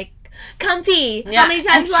comfy and like comfy. Yeah, How many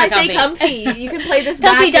times do I extra say comfy? You can play this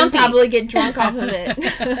Comfy back and dumpy. probably get drunk off of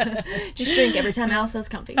it. Just drink every time Al says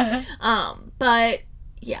comfy. But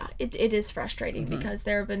yeah, it is frustrating because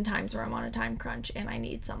there have been times where I'm on a time crunch and I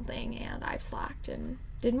need something and I've slacked and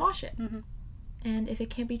didn't wash it. And if it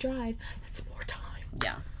can't be dried, that's more time.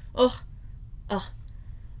 Yeah. Ugh.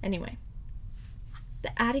 Anyway.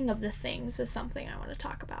 The adding of the things is something I want to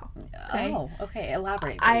talk about. Okay? Oh, okay.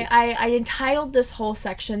 Elaborate, please. I entitled this whole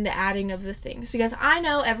section The Adding of the Things because I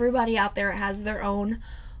know everybody out there has their own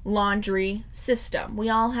laundry system. We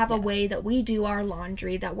all have a way that we do our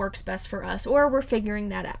laundry that works best for us, or we're figuring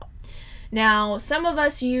that out. Now, some of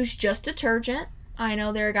us use just detergent. I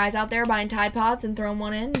know there are guys out there buying Tide Pods and throwing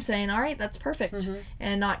one in and saying, all right, that's perfect,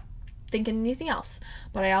 and not thinking anything else.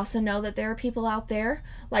 But I also know that there are people out there,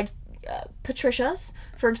 like Patricia's,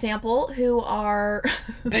 for example, who are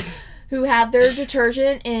who have their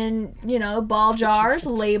detergent in ball jars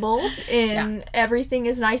labeled and everything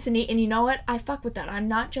is nice and neat, and you know what, I fuck with that. I'm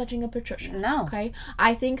not judging a Patricia. No. Okay,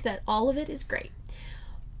 I think that all of it is great,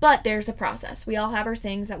 but there's a process. We all have our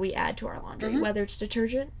things that we add to our laundry, whether it's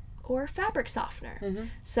detergent or fabric softener.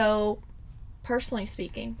 So personally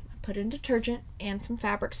speaking, I put in detergent and some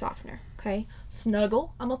fabric softener. Okay,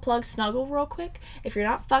 Snuggle. I'm gonna plug Snuggle real quick. If you're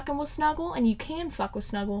not fucking with Snuggle, and you can fuck with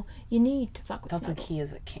Snuggle, you need to fuck with That's Snuggle. the key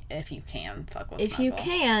is if you can fuck with If you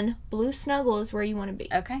can, Blue Snuggle is where you want to be.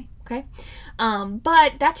 Okay. Okay?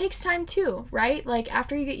 But that takes time too, right? Like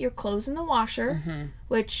after you get your clothes in the washer,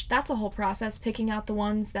 which that's a whole process, picking out the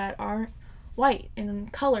ones that aren't white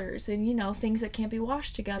and colors and things that can't be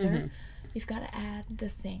washed together. You've got to add the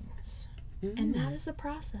things. And that is a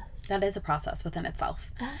process. That is a process within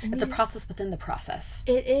itself. It's a process within the process.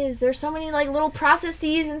 It is. There's so many like little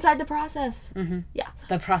processes inside the process. Yeah.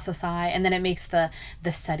 The process and then it makes the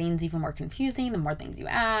settings even more confusing the more things you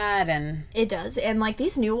add, and It does. And like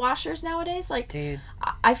these new washers nowadays, like dude,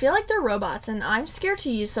 I feel like they're robots, and I'm scared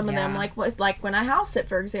to use some of them. Yeah. Like when I house sit,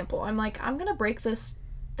 for example, I'm like, I'm gonna break this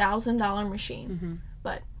 $1,000 machine,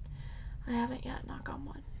 but I haven't yet. Knock on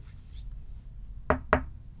wood.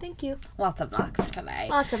 Thank you. lots of knocks today.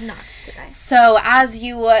 Lots of knocks today. So as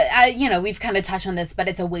you, we've kind of touched on this, but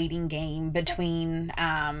it's a waiting game between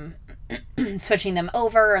switching them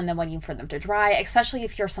over and then waiting for them to dry, especially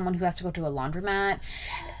if you're someone who has to go to a laundromat.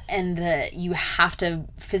 And you have to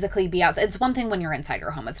physically be out. It's one thing when you're inside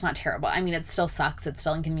your home. It's not terrible. I mean, it still sucks. It's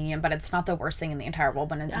still inconvenient, but it's not the worst thing in the entire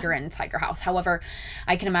world when you're inside your house. However,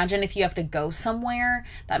 I can imagine if you have to go somewhere,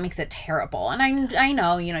 that makes it terrible. And I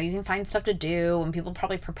know, you can find stuff to do and people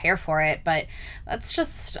probably prepare for it, but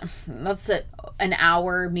that's an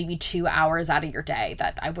hour, maybe 2 hours out of your day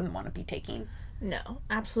that I wouldn't want to be taking. No,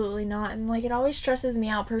 absolutely not. And, like, it always stresses me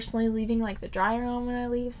out personally leaving, like, the dryer on when I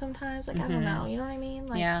leave sometimes. Like, I don't know. You know what I mean?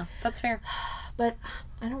 Like, yeah, that's fair. But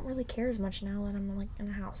I don't really care as much now that I'm, like, in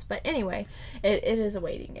a house. But anyway, it is a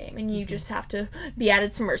waiting game. And you just have to be at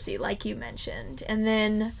its mercy, like you mentioned. And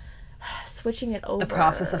then switching it over. The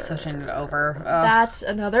process of switching it over. Ugh. That's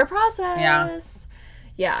another process.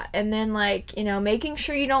 Yeah. Yeah. And then, like, making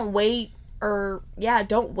sure you don't wait.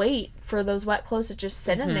 Don't wait for those wet clothes to just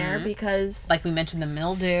sit in there because... Like we mentioned, the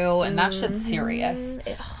mildew, and that shit's serious.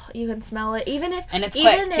 You can smell it. And it's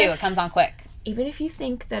quick, too. It comes on quick. Even if you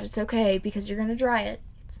think that it's okay because you're going to dry it,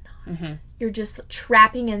 it's not. You're just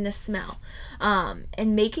trapping in the smell.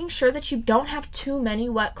 And making sure that you don't have too many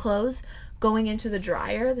wet clothes going into the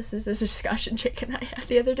dryer. This is a discussion Jake and I had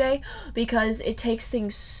the other day because it takes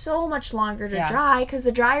things so much longer to dry because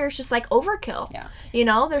the dryer is just like overkill.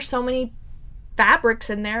 Yeah. There's so many fabrics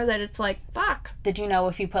in there that it's like, fuck. Did you know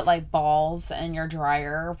if you put like balls in your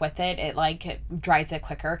dryer with it dries it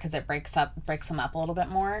quicker because it breaks them up a little bit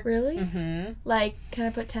more? Really? Like, can I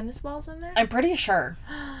put tennis balls in there? I'm pretty sure.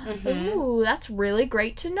 Ooh, that's really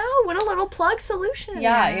great to know. What a little plug solution in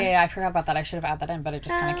there. Yeah, I forgot about that. I should have added that in, but it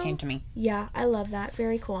just kind of came to me. Yeah, I love that.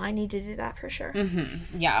 Very cool. I need to do that for sure.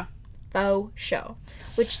 Yeah. Faux show.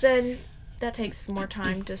 Which then... that takes more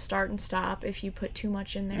time to start and stop if you put too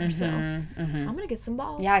much in there. So I'm gonna get some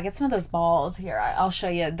balls. Yeah, get some of those balls here. I'll show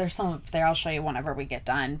you. There's some up there. I'll show you whenever we get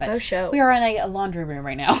done. But we are in a laundry room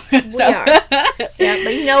right now. We are. Yeah,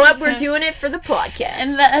 but you know what? We're doing it for the podcast.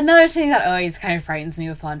 And another thing that always kind of frightens me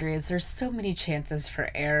with laundry is there's so many chances for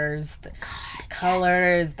errors.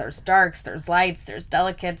 Colors, there's darks, there's lights, there's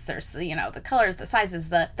delicates, there's the colors, the sizes,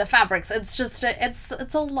 the fabrics. It's just it's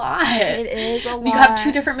a lot. It is a lot. You have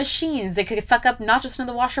two different machines. It could fuck up not just in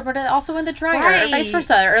the washer but also in the dryer, or vice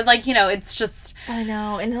versa, or it's just. I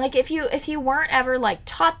know, and like if you weren't ever like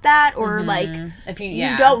taught that, or like if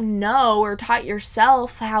you don't know or taught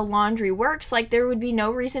yourself how laundry works, like there would be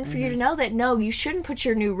no reason for you to know that. No, you shouldn't put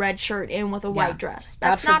your new red shirt in with a white dress.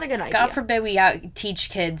 That's not a good idea. God forbid we teach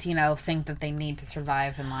kids, think that they need to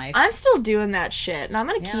survive in life. I'm still doing that shit, and I'm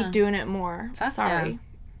gonna keep doing it more.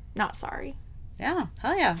 Not sorry. Yeah,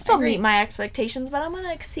 hell yeah. Still meet my expectations, but I'm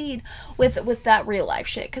gonna exceed with that real life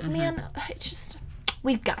shit. Because man, it's just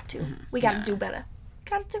we've got to. We got to do better.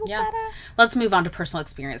 Got to do better. Let's move on to personal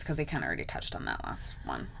experience because we kind of already touched on that last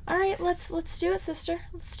one. All right, let's do it, sister.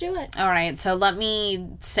 Let's do it. All right, so let me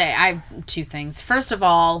say I have two things. First of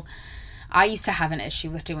all, I used to have an issue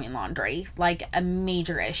with doing laundry, like a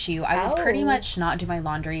major issue. I would pretty much not do my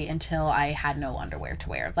laundry until I had no underwear to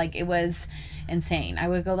wear. Like, it was insane. I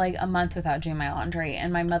would go like a month without doing my laundry,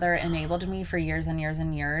 and my mother enabled me for years and years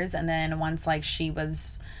and years. And then once she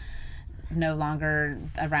was no longer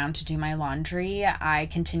around to do my laundry, I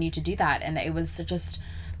continued to do that, and it was just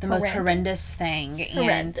the most horrendous thing.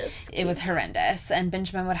 It was horrendous. And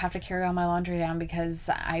Benjamin would have to carry all my laundry down because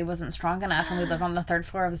I wasn't strong enough, and we lived on the third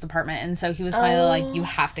floor of this apartment. And so he was finally like, you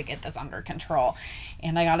have to get this under control.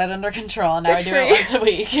 And I got it under control, and now I do it once a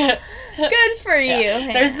week. Good for you.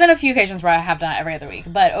 Yeah. There's been a few occasions where I have done it every other week,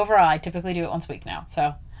 but overall I typically do it once a week now.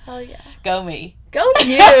 So hell yeah. Go me. Go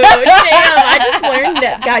you. Damn, I just learned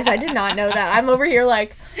that. Guys, I did not know that. I'm over here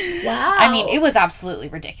like, wow. I mean, it was absolutely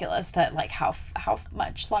ridiculous that like how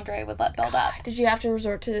much laundry I would let build up. Did you have to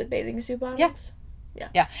resort to bathing suit bottoms?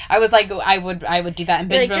 Yeah. I was like, I would do that, and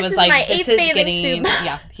Benjamin was like, this is getting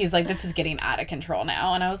he's like, this is getting out of control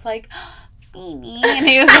now. And I was like, baby. And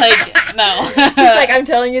he was like, no. He's like, I'm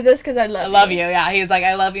telling you this because I love you. Yeah, he's like,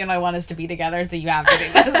 I love you and I want us to be together, so you have to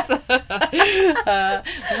do this.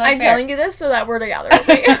 I'm telling you this so that we're together,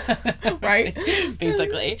 okay? Right?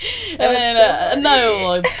 Basically. And then another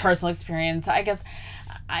little personal experience, I guess.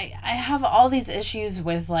 I have all these issues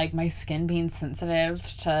with like my skin being sensitive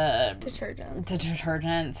to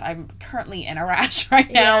detergents. I'm currently in a rash right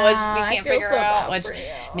now, which we can't figure out, which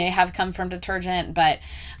may have come from detergent. But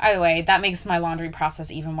either way, that makes my laundry process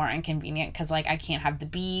even more inconvenient because like I can't have the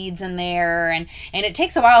beads in there, and it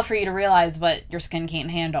takes a while for you to realize what your skin can't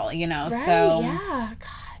handle, Right, so yeah,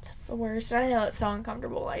 God, that's the worst. I know it's so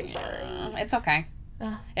uncomfortable. I'm sorry. It's okay.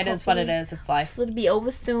 It is what it is. It's life. It'll be over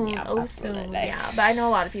soon. Yeah, but I know a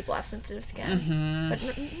lot of people have sensitive skin. But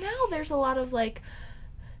now there's a lot of like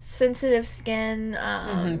sensitive skin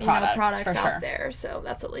products for out sure. there. So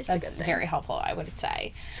that's at least That's a good thing. very helpful, I would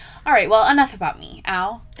say. All right, well, enough about me.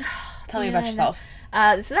 Al, tell me about yourself.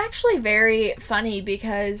 This is actually very funny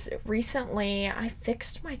because recently I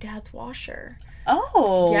fixed my dad's washer.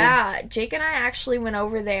 Oh. Yeah, Jake and I actually went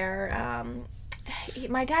over there.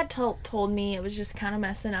 My dad told me it was just kind of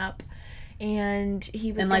messing up, and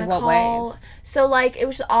he was In, gonna what call. ways? So it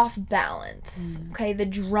was off balance. Okay, the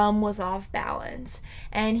drum was off balance,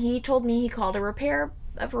 and he told me he called a repair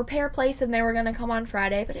place and they were gonna come on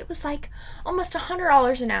Friday, but it was almost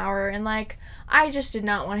 $100 an hour, and I just did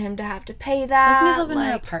not want him to have to pay that. Doesn't he live in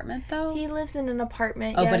an apartment though? He lives in an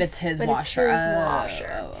apartment. Oh, yes, but it's his washer. It's his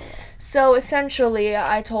washer. So essentially,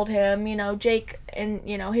 I told him, Jake and,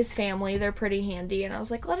 his family, they're pretty handy. And I was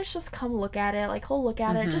like, let us just come look at it. He'll look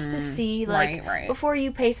at it just to see, Right. before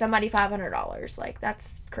you pay somebody $500.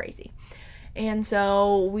 That's crazy. And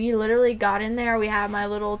so we literally got in there. We had my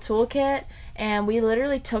little toolkit. And we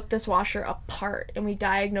literally took this washer apart and we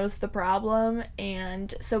diagnosed the problem.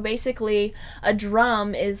 And so basically, a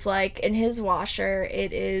drum is in his washer,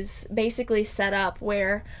 it is basically set up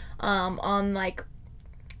where on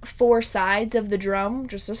 4 sides of the drum,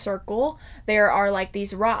 just a circle, there are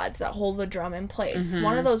these rods that hold the drum in place.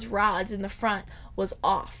 One of those rods in the front was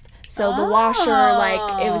off. So the washer,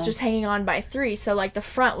 it was just hanging on by 3. So, the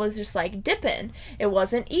front was just, dipping. It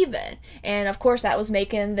wasn't even. And, of course, that was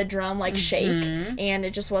making the drum, shake. And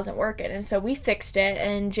it just wasn't working. And so we fixed it.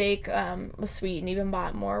 And Jake was sweet and even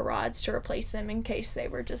bought more rods to replace them in case they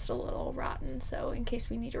were just a little rotten. So, in case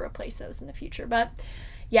we need to replace those in the future. But,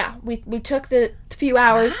 yeah, we took the few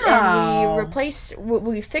hours and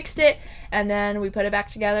we fixed it. And then we put it back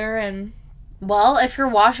together and... Well, if your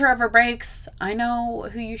washer ever breaks, I know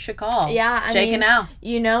who you should call. Yeah, Jake and Al.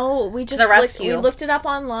 We just the rescue. We looked it up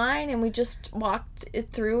online and we just walked it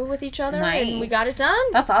through with each other and we got it done.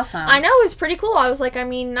 That's awesome. I know, it was pretty cool. I was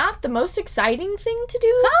not the most exciting thing to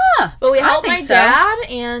do, but we I helped think my so. dad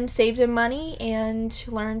and saved him money and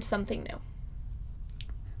learned something new.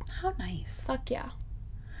 How nice. Fuck yeah.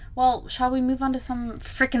 Well, shall we move on to some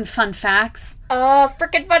freaking fun facts?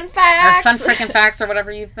 Freaking fun facts! Or fun freaking facts or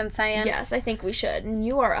whatever you've been saying? Yes, I think we should. And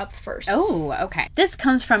you are up first. Oh, okay. This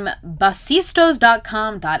comes from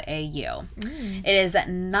basistos.com.au. It is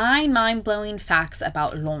 9 mind-blowing facts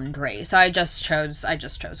about laundry. So I just chose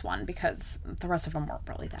one because the rest of them weren't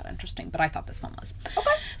really that interesting, but I thought this one was.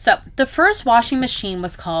 Okay. So, the first washing machine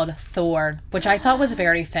was called Thor, which I thought was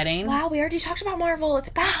very fitting. Wow, we already talked about Marvel. It's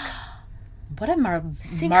back. What a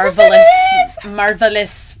marvelous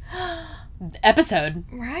episode.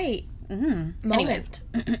 Right. Anyways.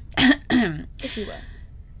 If you will.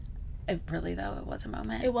 It was a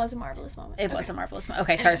moment. It was a marvelous moment. It was a marvelous moment.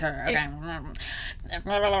 Okay, sorry. Okay.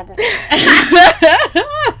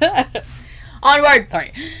 Onward.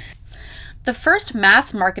 Sorry. The first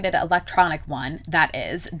mass-marketed electronic one, that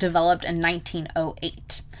is, developed in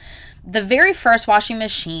 1908. The very first washing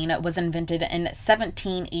machine was invented in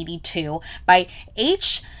 1782 by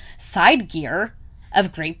H. Sidgear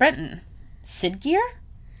of Great Britain. Sidgear?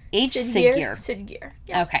 H. Sidgear. Sidgear.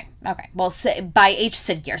 Yeah. Okay. Well, by H.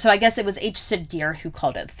 Sidgear. So I guess it was H. Sidgear who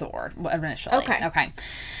called it Thor initially. Okay.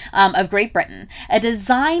 Of Great Britain. A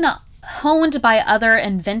design honed by other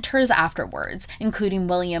inventors afterwards, including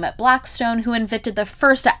William Blackstone, who invented the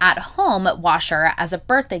first at-home washer as a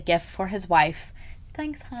birthday gift for his wife.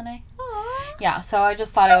 Thanks, honey. Aww. Yeah, so I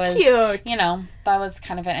just thought it was cute. That was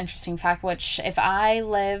kind of an interesting fact, which if I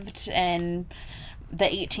lived in the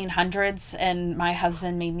 1800s and my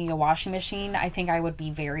husband made me a washing machine, I think I would be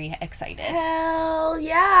very excited. Hell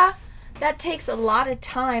yeah. That takes a lot of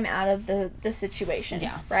time out of the situation.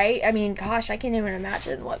 Yeah. Right? I mean, gosh, I can't even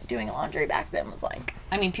imagine what doing laundry back then was like.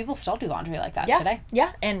 I mean, people still do laundry like that Yeah. today.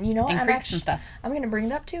 Yeah. And you know what? And creeks and stuff. I'm going to bring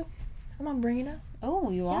it up too. I'm going to bring it up. Oh,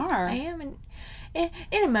 you are? I am. In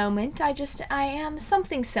a moment, I am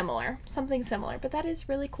something similar, but that is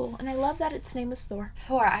really cool, and I love that its name is Thor.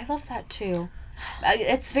 Thor, I love that too.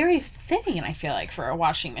 It's very fitting, I feel like, for a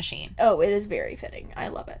washing machine. Oh, it is very fitting. I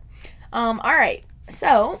love it. All right,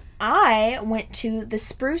 so I went to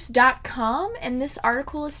thespruce.com, and this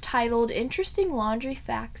article is titled Interesting Laundry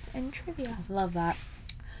Facts and Trivia. Love that.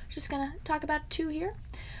 Just gonna talk about 2 here.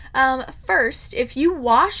 First, if you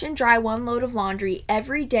wash and dry 1 load of laundry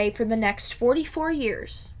every day for the next 44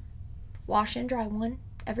 years, wash and dry one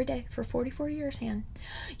every day for 44 years, Han,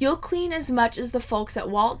 you'll clean as much as the folks at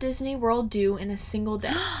Walt Disney World do in a single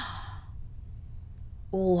day.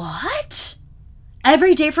 What?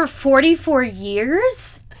 Every day for 44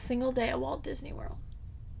 years? A single day at Walt Disney World.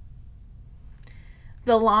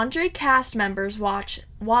 The laundry cast members wash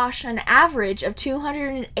an average of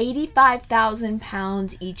 285,000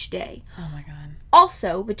 pounds each day. Oh my god.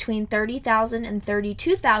 Also, between 30,000 and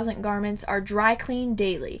 32,000 garments are dry cleaned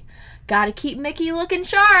daily. Gotta keep Mickey looking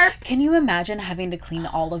sharp. Can you imagine having to clean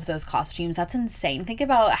all of those costumes? That's insane. Think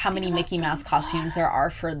about how many Mickey Mouse costumes there are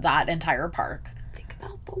for that entire park. Think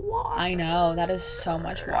about the water. I know. That is so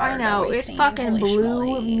much water. I know. It wasting. fucking Holy blew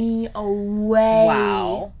schmoly. me away.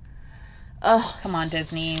 Wow. Ugh. Come on,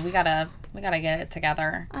 Disney. We gotta get it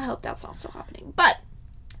together. I hope that's not still happening. But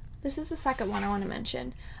this is the second one I want to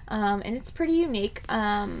mention. And it's pretty unique.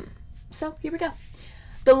 So here we go.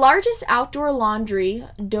 The largest outdoor laundry,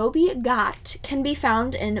 Dhobi Ghat, can be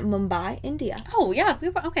found in Mumbai, India. Oh, yeah.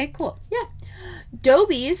 Okay, cool. Yeah.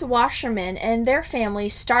 Dhobi's washermen and their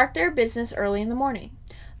families start their business early in the morning.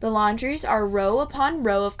 The laundries are row upon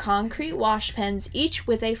row of concrete wash pens, each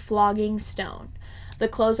with a flogging stone. The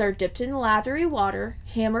clothes are dipped in lathery water,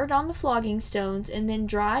 hammered on the flogging stones, and then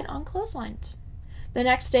dried on clotheslines. The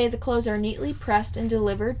next day, the clothes are neatly pressed and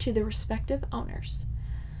delivered to the respective owners.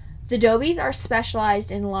 The Dhobis are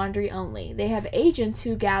specialized in laundry only. They have agents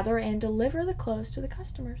who gather and deliver the clothes to the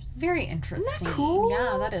customers. Very interesting. Isn't that cool?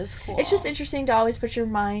 Yeah, that is cool. It's just interesting to always put your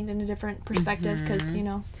mind in a different perspective because, you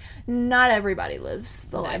know, not everybody lives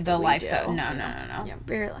the life that we do. No. Yeah,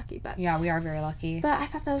 very lucky, but Yeah, we are very lucky. I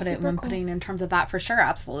thought that was super when cool. putting in terms of that, for sure,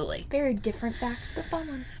 absolutely. Very different facts, but fun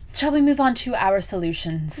ones. Shall we move on to our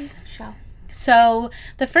solutions? Shall. So,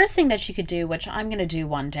 the first thing that you could do, which I'm going to do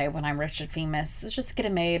one day when I'm rich and famous, is just get a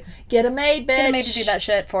maid. Get a maid, bitch. Get a maid to do that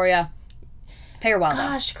shit for you. Pay her well,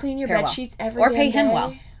 Gosh, clean your Pay her bed well. sheets every Or damn pay him day.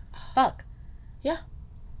 well. Fuck.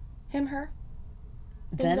 Him, her,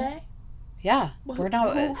 Then, they. yeah. We're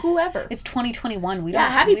not... Whoever. It's 2021. We Yeah,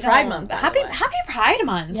 don't... happy we Pride don't- Month, by the Happy way. Pride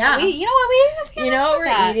Month. Yeah. You know what? We You know what we're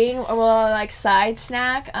that. eating? Well, like side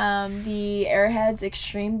snack, the Airheads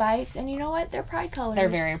Extreme Bites, and you know what? They're pride colors. They're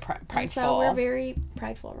very And prideful. so we're very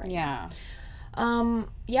prideful right Yeah. now.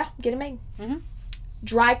 Yeah, get a maid. Mhm.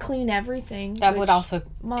 Dry clean everything. That would which- also take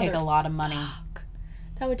a mother- lot of money.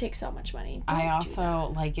 That would take so much money. Don't I do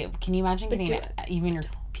also, like, can you imagine But getting do it. even your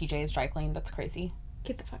PJs dry cleaned? That's crazy. that.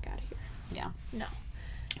 Get the fuck out of here. Yeah. No.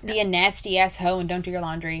 Be a nasty ass hoe and don't do your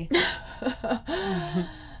laundry. That's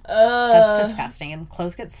That's disgusting. And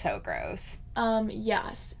clothes get so gross.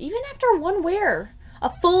 Yes. Even after one wear, a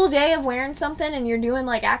full day of wearing something, and you're doing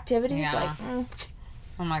like activities, Yeah. like.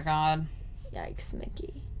 Oh my god. Yikes,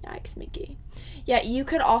 Mickey. Yikes, Mickey. Yeah, you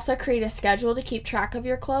could also create a schedule to keep track of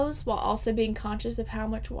your clothes while also being conscious of how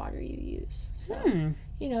much water you use. So,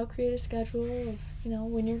 you know, create a schedule of, you know,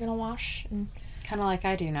 when you're going to wash. And Kind of like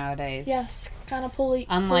I do nowadays. yes, kind of pull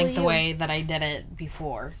Unlike the you. way that I did it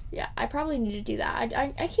before. Yeah, I probably need to do that.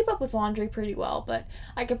 I keep up with laundry pretty well, but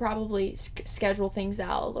I could probably schedule things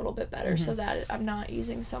out a little bit better so that I'm not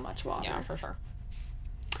using so much water. Yeah, for sure.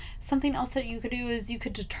 Something else that you could do is you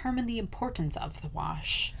could determine the importance of the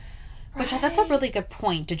wash. Which, that's a really good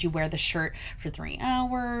point. Did you wear the shirt for 3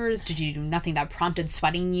 hours? Did you do nothing that prompted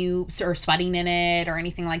sweating in it or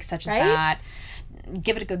anything like such as Right? that?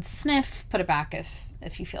 Give it a good sniff. Put it back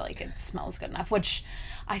if you feel like it smells good enough, which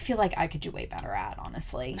I feel like I could do way better at,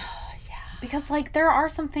 honestly. Yeah. Because, like, there are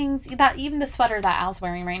some things that even the sweater that Al's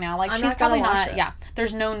wearing right now, like, I'm she's not gonna probably wash not. it. Yeah,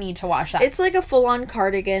 there's no need to wash that. It's like a full-on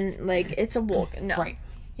cardigan. Like, it's a wool. No. Right.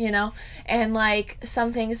 You know? And, like,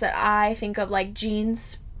 some things that I think of, like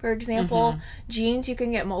jeans, for example. Jeans you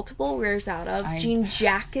can get multiple wears out of. Jean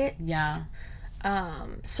jackets. Yeah.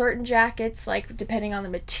 Certain jackets, like, depending on the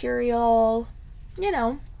material. You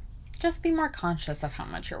know. Just be more conscious of how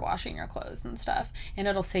much you're washing your clothes and stuff, and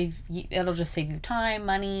it'll just save you time,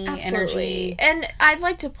 money, energy. And I'd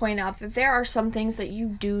like to point out that there are some things that you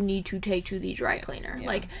do need to take to the dry cleaner. yeah.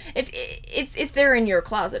 Like if they're in your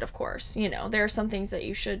closet, of course, you know, there are some things that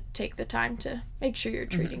you should take the time to make sure you're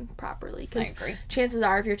treating properly. I Because agree. chances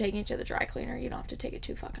are, if you're taking it to the dry cleaner, you don't have to take it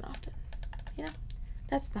too fucking often. You know,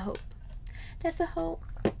 that's the hope. That's the hope.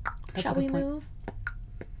 That's Shall a good we point. move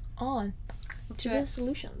on to do the it.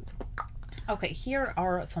 solutions? Okay, here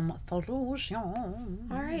are some solutions.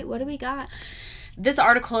 All right, what do we got? This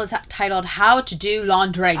article is titled "How to Do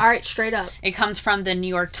Laundry." All right, straight up. It comes from the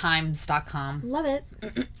NewYorkTimes.com. Love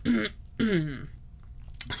it.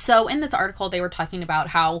 So in this article, they were talking about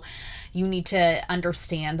how you need to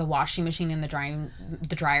understand the washing machine and the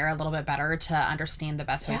dryer a little bit better to understand the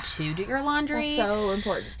best way to do your laundry. That's so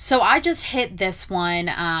important. So I just hit this one.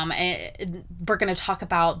 We're going to talk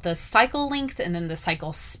about the cycle length and then the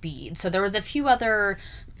cycle speed. So there was a few other,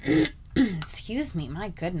 excuse me, my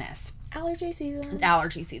goodness. Allergy season.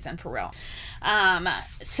 Allergy season for real.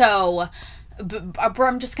 So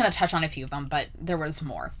I'm just going to touch on a few of them, but there was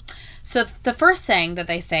more. So the first thing that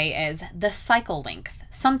they say is the cycle length,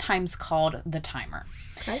 sometimes called the timer.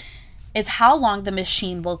 Okay. Is how long the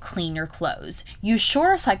machine will clean your clothes. Use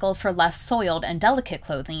shorter cycle for less soiled and delicate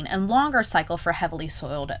clothing and longer cycle for heavily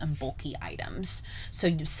soiled and bulky items. So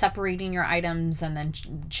you separating your items and then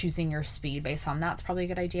choosing your speed based on that's probably a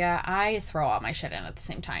good idea. I throw all my shit in at the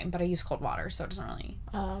same time, but I use cold water, so it doesn't really...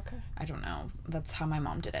 Oh, okay. I don't know. That's how my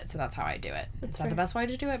mom did it, so that's how I do it. That's Is that fair. the best way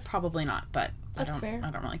to do it? Probably not, but That's fair.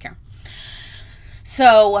 I don't really care.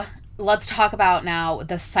 So let's talk about now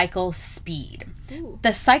the cycle speed. Ooh.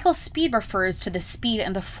 The cycle speed refers to the speed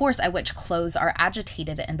and the force at which clothes are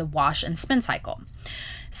agitated in the wash and spin cycle.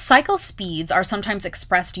 Cycle speeds are sometimes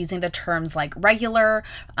expressed using the terms like regular,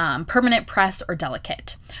 permanent press, or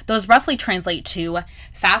delicate. Those roughly translate to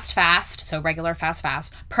fast, fast, so regular, fast,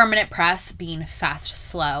 fast, permanent press being fast,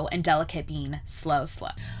 slow, and delicate being slow, slow.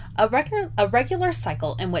 A regular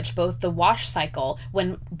cycle in which both the wash cycle,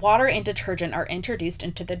 when water and detergent are introduced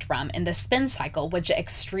into the drum, and the spin cycle, which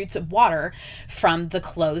extrudes water from the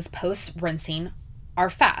clothes post-rinsing, are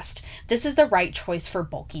fast. This is the right choice for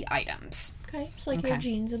bulky items. Okay, so like your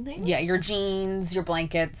jeans and things? Yeah, your jeans, your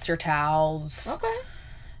blankets, your towels. Okay.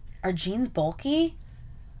 Are jeans bulky?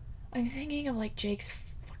 I'm thinking of like Jake's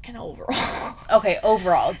fucking overalls. Okay,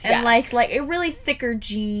 overalls, And yes. like a really thicker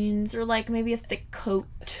jeans or like maybe a thick coat.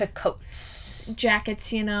 Thick coats.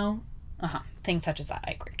 Jackets, you know. Uh-huh. Things such as that,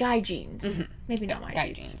 I agree. Guy jeans. Maybe not my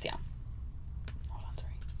Guy jeans. jeans, yeah. Hold on,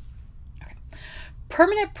 sorry. Okay.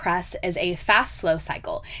 Permanent press is a fast-slow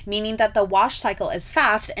cycle, meaning that the wash cycle is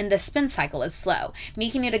fast and the spin cycle is slow,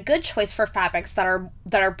 making it a good choice for fabrics that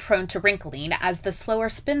are prone to wrinkling, as the slower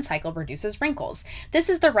spin cycle reduces wrinkles. This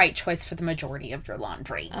is the right choice for the majority of your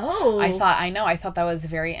laundry. Oh. I thought that was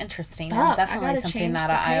very interesting. Fuck, And I definitely gotta something change that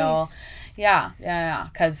the I'll... pace. Yeah,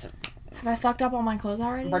 because Have I fucked up on my clothes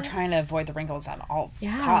already? we're then? trying to avoid the wrinkles at all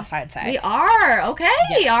Yeah. cost, I'd say. We are. Okay.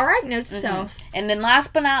 Yes. All right. Note to self. And then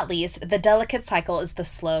last but not least, the delicate cycle is the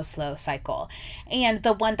slow cycle, and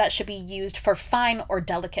the one that should be used for fine or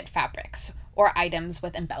delicate fabrics or items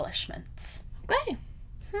with embellishments. Okay.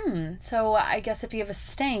 So I guess if you have a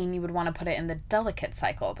stain, you would want to put it in the delicate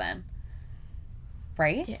cycle then.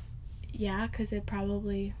 Right? Yeah. Yeah, because it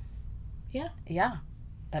probably... Yeah.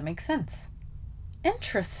 That makes sense.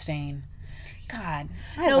 Interesting. God.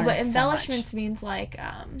 I No, learned but so embellishments means like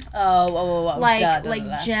Oh. like duh.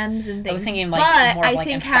 gems and things. was thinking, like, but more of, I like,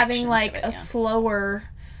 think having infractions like to it, a yeah. slower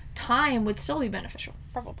time would still be beneficial.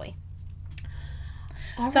 Probably.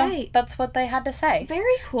 All So right. that's what they had to say.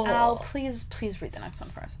 Very cool. Al, please read the next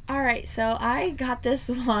one for us. All right, so I got this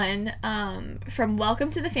one from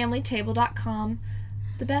welcometothe.familytable.com.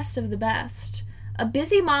 The best of the best. A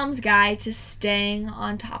busy mom's guide to staying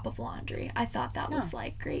on top of laundry. I thought that was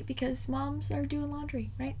like great because moms are doing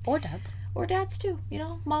laundry, right? Or dads. Or dads too, you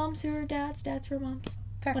know, moms who are dads, dads who are moms.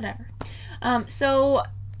 Fair. Whatever. So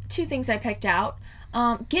 2 things I picked out.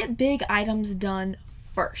 Get big items done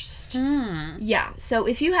first. Yeah, so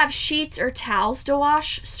if you have sheets or towels to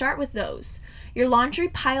wash, start with those. Your laundry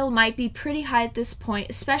pile might be pretty high at this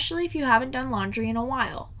point, especially if you haven't done laundry in a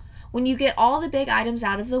while. When you get all the big items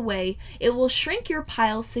out of the way, it will shrink your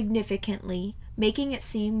pile significantly, making it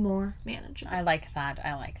seem more manageable. I like that.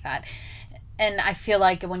 And I feel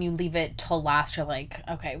like when you leave it till last, you're like,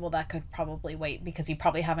 okay, well, that could probably wait because you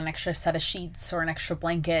probably have an extra set of sheets or an extra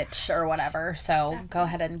blanket or whatever. So go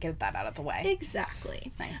ahead and get that out of the way.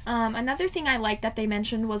 Exactly. Nice. Another thing I liked that they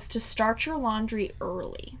mentioned was to start your laundry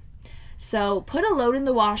early. So put a load in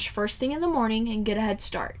the wash first thing in the morning and get a head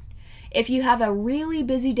start. If you have a really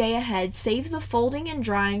busy day ahead, save the folding and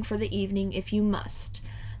drying for the evening if you must.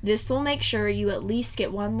 This will make sure you at least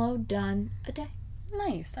get 1 load done a day.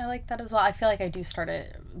 Nice. I like that as well. I feel like I do start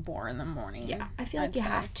it more in the morning. Yeah, I feel like I'd you say.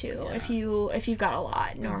 have to. Yeah. If you've got a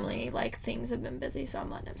lot. Normally, like, things have been busy, so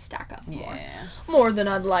I'm letting them stack up more. Yeah. More than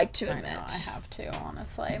I'd like to I admit. know. I have to,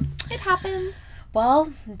 honestly. It happens.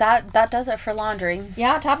 Well, that does it for laundry.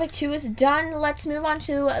 Yeah, topic 2 is done. Let's move on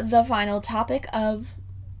to the final topic of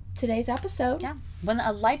today's episode. Yeah. When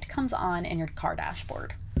a light comes on in your car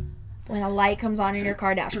dashboard. When a light comes on in your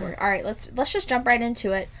car dashboard. All right, let's just jump right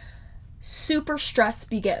into it. Super stress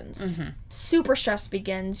begins. Super stress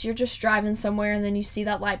begins. You're just driving somewhere and then you see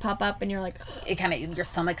that light pop up and you're like, It kind of, your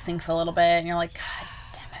stomach sinks a little bit and you're like, God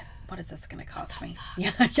damn it. what is this going to cost me?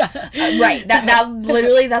 Yeah. Yeah. Right. That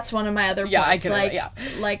literally, that's one of my other points. Yeah, I could,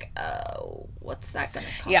 what's that gonna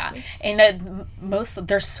cost me? And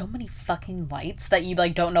there's so many fucking lights that you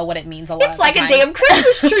like don't know what it means a lot. It's like a damn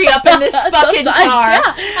Christmas tree up in this fucking car.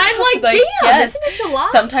 Yeah. I'm like, damn, isn't it July?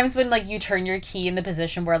 Sometimes when like you turn your key in the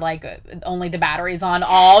position where like only the battery's on,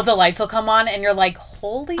 all the lights will come on, and you're like,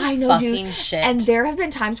 holy fucking shit. And there have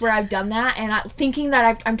been times where I've done that, and thinking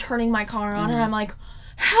that I'm turning my car on, and I'm like,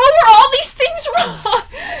 how are all these things wrong?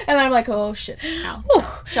 And I'm like, oh shit.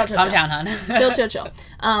 Chill. Calm down, hon. Chill.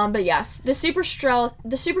 But yes, the super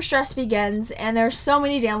stress begins, and there's so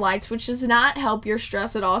many damn lights, which does not help your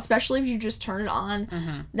stress at all, especially if you just turn it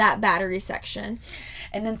on that battery section.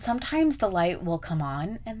 And then sometimes the light will come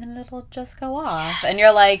on, and then it'll just go off, and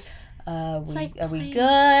you're like, are we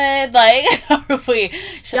good? Like,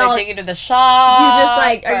 should I take you to the shop? Are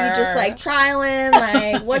you just like trialing?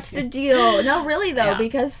 Like, what's the deal? No, really though,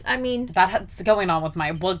 because I mean, that's going on with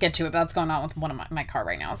we'll get to it, but that's going on with one of my car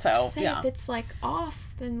right now. So yeah, if it's like off,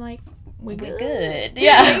 then like we good.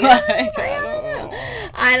 Yeah.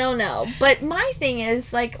 I don't know. But my thing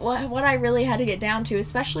is like what I really had to get down to,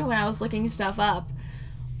 especially when I was looking stuff up.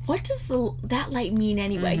 What does that light mean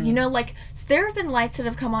anyway? You know, like, so there have been lights that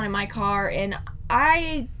have come on in my car, and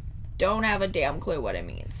I don't have a damn clue what it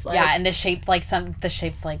means. Like, yeah, and the shape's like,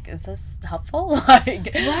 is this helpful?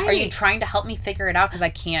 Like, are you trying to help me figure it out? Because I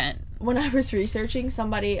can't. When I was researching,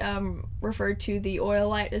 somebody referred to the oil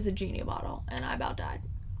light as a genie bottle, and I about died.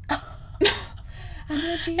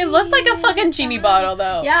 It looks like a fucking genie bottle,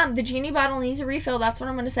 though. Yeah, the genie bottle needs a refill. That's what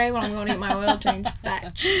I'm going to say when I'm going to get my oil change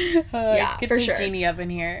back. Yeah, get for this sure. Genie up in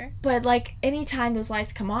here. But, like, anytime those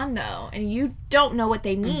lights come on, though, and you don't know what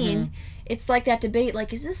they mean, it's like that debate,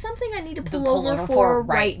 like, is this something I need to pull over for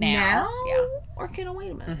right now? Yeah. Or can I wait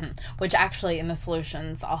a minute? Which actually, in the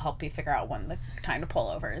solutions, I'll help you figure out when the time to pull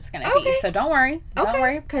over is going to be. So don't worry. Don't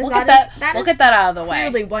worry. We'll get that out of the way.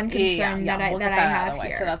 Clearly one concern that I have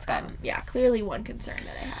here. So that's good. Clearly one concern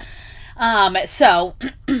that I had. So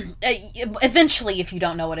eventually, if you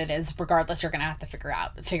don't know what it is, regardless, you're going to have to figure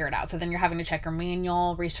it out. So then you're having to check your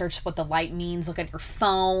manual, research what the light means, look at your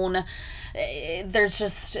phone.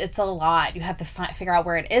 It's a lot. You have to figure out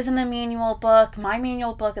where it is in the manual book. My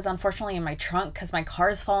manual book is unfortunately in my trunk because my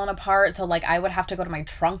car's fallen apart. So like I would have to go to my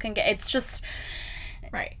trunk and it's just...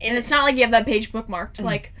 Right. And it's not like you have that page bookmarked.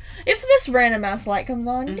 Like, if this random ass light comes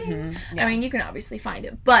on, ding. Yeah. I mean, you can obviously find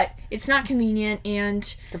it. But it's not convenient,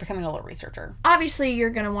 and... You're becoming a little researcher. Obviously, you're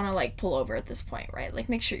going to want to, like, pull over at this point, right? Like,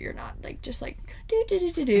 make sure you're not, like, just, like,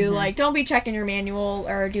 do. Like, don't be checking your manual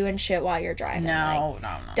or doing shit while you're driving. No.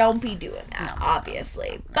 Don't be doing that,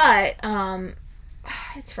 obviously. But,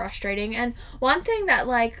 it's frustrating. And one thing that,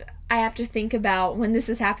 like, I have to think about when this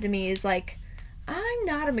has happened to me is, like, I'm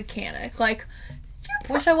not a mechanic. Like...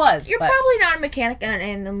 Wish I was. You're probably not a mechanic,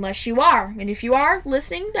 and unless you are. And if you are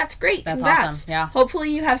listening, that's great. That's Congrats. awesome. Yeah.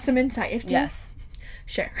 Hopefully you have some insight. If you, yes.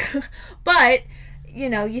 Share. But, you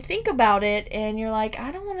know, you think about it, and you're like,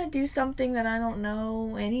 I don't want to do something that I don't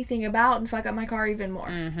know anything about and fuck up my car even more.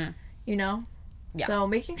 You know? Yeah. So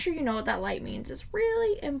making sure you know what that light means is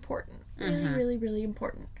really important. Really, really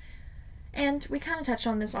important. And we kind of touched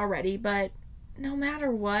on this already, but no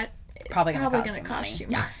matter what, it's probably going to cost you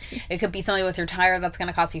money. Yeah. It could be something with your tire that's going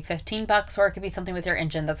to cost you $15, or it could be something with your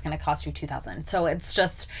engine that's going to cost you $2,000. So it's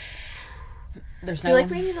just, there's no... I feel like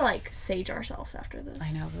we need to, like, sage ourselves after this.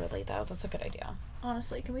 I know, really, though. That's a good idea.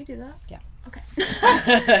 Honestly, can we do that? Yeah.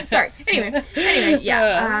 Okay. Sorry. Anyway,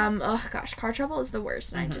 yeah. Oh, gosh. Car trouble is the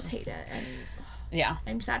worst, and I just hate it. And yeah.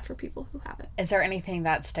 I'm sad for people who have it. Is there anything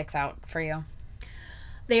that sticks out for you?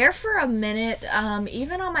 There for a minute,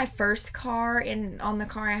 even on my first car and on the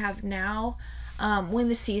car I have now, when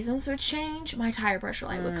the seasons would change, my tire pressure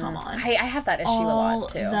light would come on. I have that issue a lot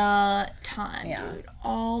too. All the time, dude.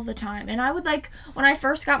 All the time. And I would when I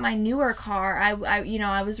first got my newer car,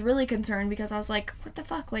 I was really concerned because I was like, what the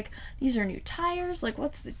fuck? Like, these are new tires? Like,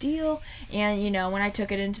 what's the deal? And, when I took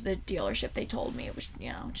it into the dealership, they told me it was,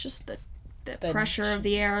 it's just the pressure of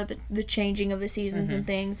the air, the changing of the seasons and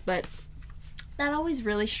things, but... That always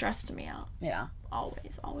really stressed me out. Yeah.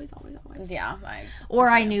 Always. Yeah.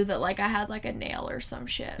 I knew that, like, I had, like, a nail or some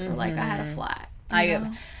shit. Or, like, I had a flat.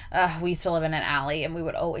 We used to live in an alley, and we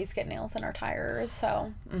would always get nails in our tires,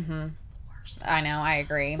 so... Worst. I know, I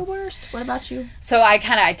agree. The worst. What about you? So I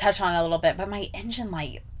touched on it a little bit, but my engine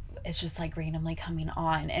light... it's just like randomly coming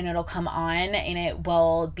on, and it'll come on and it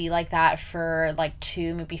will be like that for like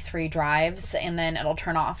 2, maybe 3 drives, and then it'll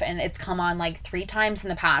turn off. And it's come on like 3 times in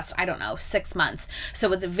the past, I don't know, 6 months.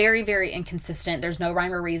 So it's very, very inconsistent. There's no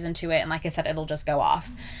rhyme or reason to it. And like I said, it'll just go off.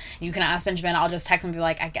 You can ask Benjamin. I'll just text him and be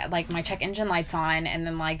like, I get like my check engine light's on, and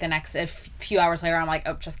then like the next few hours later I'm like,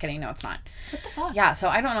 oh, just kidding, no it's not. What the fuck? Yeah, so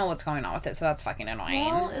I don't know what's going on with it, so that's fucking annoying.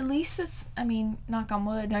 Well, at least it's, I mean, knock on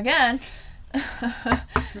wood again,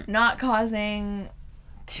 not causing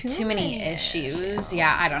too many issues.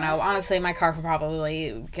 Yeah, I don't know. Honestly, my car could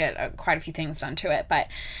probably get quite a few things done to it, but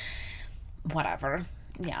whatever.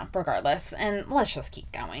 Yeah, regardless. And let's just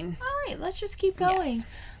keep going. All right, let's just keep going. Yes.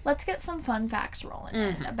 Let's get some fun facts rolling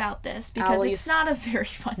in about this, because it's not a very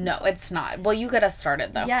fun No, it's not. Well, you get us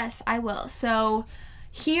started, though. Yes, I will. So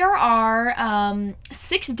here are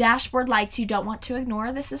 6 dashboard lights you don't want to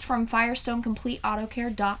ignore. This is from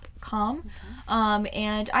FirestoneCompleteAutoCare.com.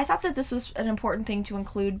 And I thought that this was an important thing to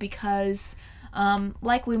include because,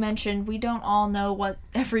 like we mentioned, we don't all know what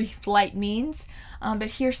every light means.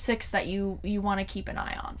 But here's 6 that you want to keep an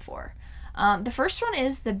eye on for. The first one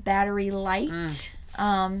is the battery light.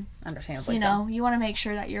 Understandably, you know, you want to make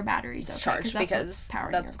sure that your battery's okay, charged, because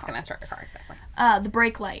that's what's going to start your car. Exactly. The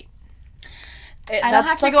brake light. I don't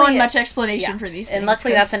have to go in much explanation for these things. And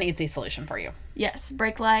luckily, that's an easy solution for you. Yes,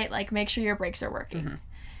 brake light, like make sure your brakes are working.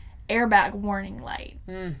 Airbag warning light.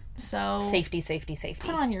 So safety.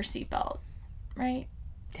 Put on your seatbelt, right?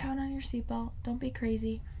 Yeah. Put on your seatbelt. Don't be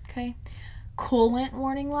crazy, okay? Coolant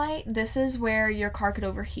warning light. This is where your car could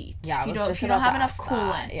overheat. Yeah, if you don't have enough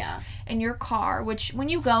coolant in your car, which when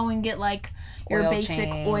you go and get like your basic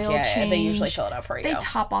oil change, they usually fill it out for you. They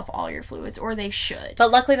top off all your fluids, or they should.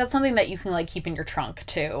 But luckily, that's something that you can like keep in your trunk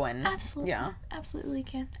too. And absolutely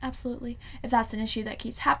can. Absolutely, if that's an issue that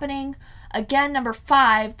keeps happening. Again, number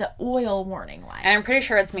 5, the oil warning light. And I'm pretty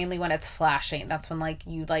sure it's mainly when it's flashing. That's when like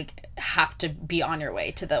you like have to be on your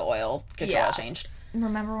way to the oil, get your oil changed.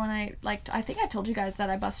 Remember when I think I told you guys that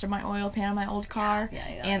I busted my oil pan on my old car?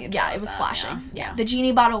 And it was flashing. Yeah. The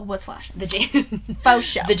Genie bottle was flashing. The Genie. Faux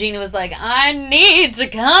show. The Genie was like, I need to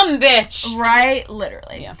come, bitch. Right?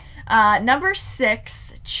 Literally. Yeah. Number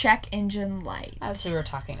 6, check engine light. As we were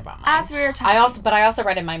talking about mine. I also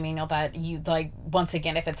read in my manual that you like, once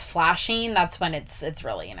again, if it's flashing, that's when it's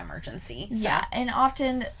really an emergency. So. Yeah, and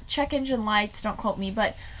often check engine lights, don't quote me,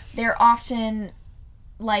 but they're often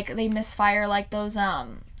like they misfire, like those I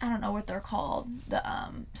don't know what they're called, the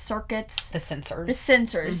circuits, the sensors,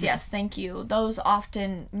 mm-hmm. Yes, thank you. Those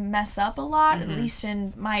often mess up a lot, at least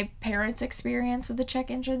in my parents' experience with the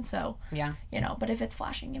check engine. So yeah, you know, but if it's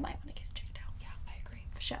flashing, you might want to get it checked out. Yeah, I agree,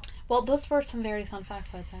 for sure. Well, those were some very fun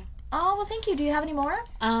facts, I'd say. Oh, well, thank you. Do you have any more?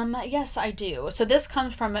 Yes, I do. So this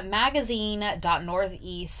comes from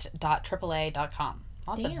magazine.northeast.aaa.com.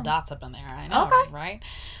 Lots of dots up in there, I know, right?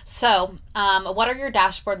 So, what are your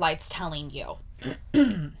dashboard lights telling you?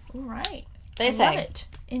 All right. They say, love it.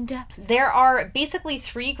 In depth. There are basically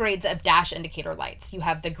 3 grades of dash indicator lights. You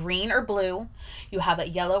have the green or blue, you have a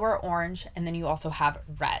yellow or orange, and then you also have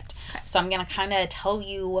red. Okay. So I'm going to kind of tell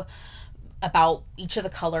you about each of the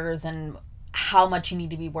colors and how much you need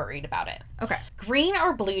to be worried about it. Okay. Green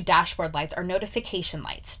or blue dashboard lights are notification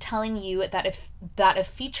lights telling you that a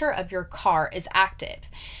feature of your car is active.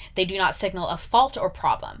 They do not signal a fault or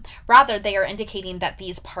problem. Rather, they are indicating that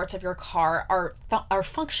these parts of your car are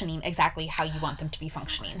functioning exactly how you want them to be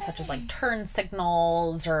functioning, such as like turn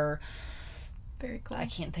signals or... Very cool. I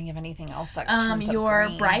can't think of anything else that turns up your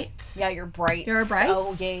green. brights. Yeah, your brights. Your brights.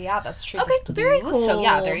 Oh, yeah, that's true. Okay, that's blue. very cool. So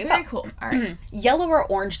yeah, there you go. Very cool. All right. Yellow or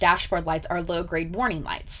orange dashboard lights are low-grade warning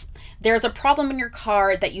lights. There's a problem in your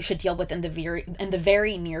car that you should deal with in the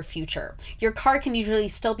very near future. Your car can usually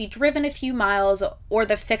still be driven a few miles, or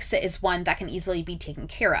the fix is one that can easily be taken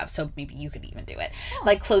care of. So maybe you could even do it,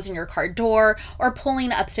 like closing your car door or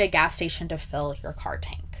pulling up to a gas station to fill your car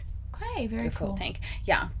tank. Okay, very cool. Tank.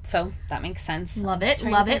 Yeah, so that makes sense. Love it,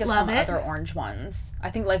 love it, love it. Other orange ones. I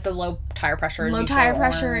think like the low tire pressure is orange.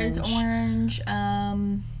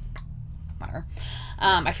 Whatever.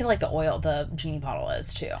 I feel like the Genie bottle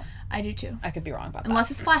is too. I do too. I could be wrong about that. Unless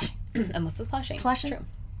it's flashing. Unless it's flashing. Flashing. True.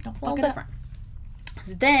 Don't fuck it different.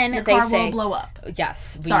 Then your they car say will blow up.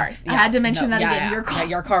 Yes. Sorry, I had to mention that again. Yeah,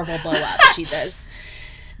 your car will blow up. Jesus.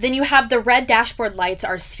 Then you have the red dashboard lights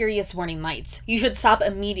are serious warning lights. You should stop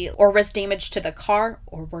immediately or risk damage to the car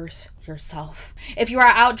or worse, yourself. If you are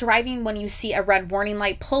out driving when you see a red warning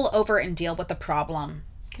light, pull over and deal with the problem.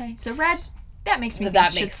 Okay, so red, that makes me think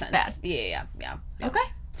that makes sense. bad. Yeah. Okay.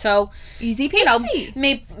 So, Easy peasy. you know,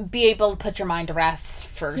 may be able to put your mind to rest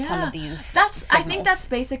for some of these signals. I think that's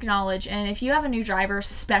basic knowledge. And if you have a new driver,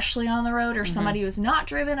 especially on the road, or somebody who's not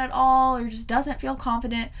driven at all, or just doesn't feel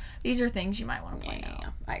confident, these are things you might want to point out. Yeah,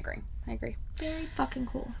 I agree. Very fucking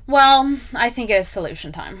cool. Well, I think it is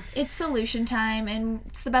solution time. It's solution time, and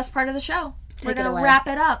it's the best part of the show. We're it going to away. wrap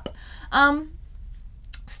it up.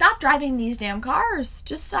 Stop driving these damn cars.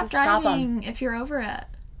 Just stop driving if you're over it.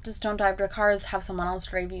 Just don't drive your cars. Have someone else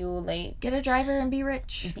drive you. Like, Get a driver and be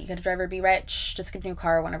rich. get a driver, be rich. Just get a new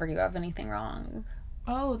car whenever you have anything wrong.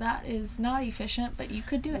 Oh, that is not efficient, but you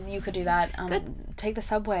could do it. You could do that. Good. Take the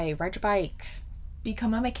subway. Ride your bike.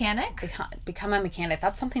 Become a mechanic. Become a mechanic.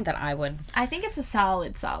 That's something that I would. I think it's a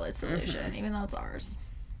solid solution, even though it's ours.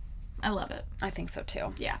 I love it. I think so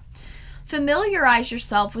too. Yeah. Familiarize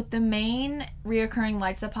yourself with the main reoccurring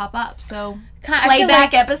lights that pop up. So,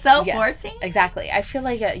 playback episode 14. Exactly. I feel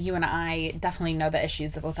like you and I definitely know the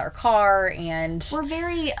issues with our car, and we're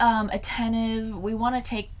very attentive. We want to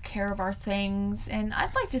take care of our things, and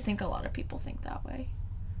I'd like to think a lot of people think that way.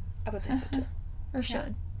 I would say so too. Or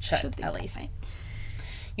should. Should think at that least. way.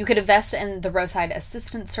 You could invest in the roadside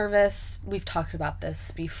assistance service. We've talked about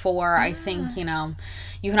this before. I think, you know,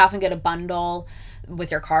 you can often get a bundle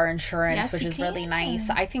with your car insurance, Yes, which you is really can. nice.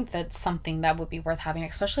 I think that's something that would be worth having,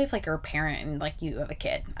 especially if like you're a parent and like you have a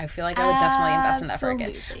kid. I feel like I would definitely invest in that for a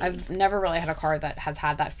kid. Absolutely. I've never really had a car that has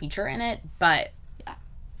had that feature in it, but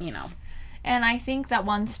you know. And I think that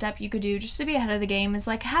one step you could do just to be ahead of the game is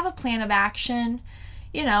like have a plan of action.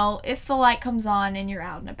 You know, if the light comes on and you're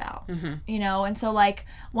out and about, you know, and so like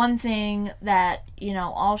one thing that, you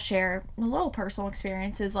know, I'll share a little personal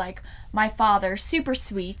experience is like my father, super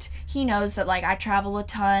sweet. He knows that like I travel a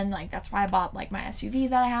ton. Like that's why I bought like my SUV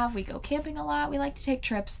that I have. We go camping a lot. We like to take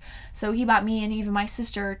trips. So he bought me and even my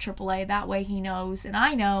sister AAA. That way he knows and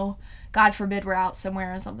I know, God forbid we're out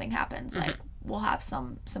somewhere and something happens. Like we'll have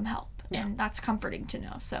some help. Yeah. And that's comforting to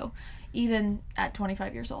know. So even at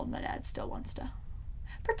 25 years old, my dad still wants to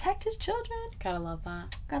protect his children. Gotta love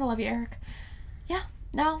that. Gotta love you, Eric. Yeah.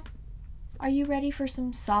 Now, are you ready for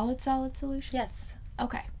some solid solutions? Yes.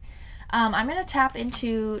 Okay. I'm going to tap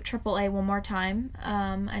into AAA one more time.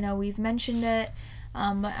 I know we've mentioned it,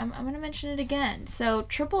 but I'm going to mention it again. So,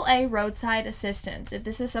 AAA roadside assistance, if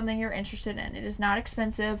this is something you're interested in, it is not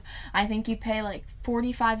expensive. I think you pay like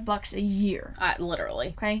 $45 a year. Literally.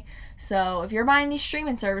 Okay, so if you're buying these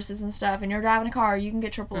streaming services and stuff and you're driving a car, you can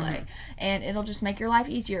get AAA, and it'll just make your life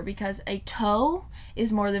easier because a tow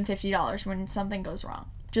is more than $50 when something goes wrong.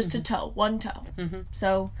 Just a tow, one tow.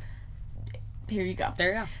 So here you go.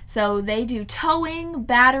 There you go. So they do towing,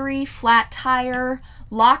 battery, flat tire,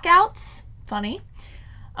 lockouts, funny,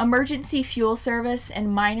 emergency fuel service,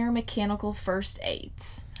 and minor mechanical first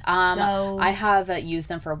aids. So I have used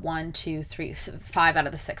them for 1, 2, 3, 5 out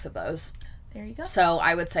of the 6 of those. there you go. So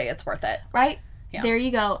I would say it's worth it. Right? Yeah. There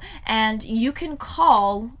you go. And you can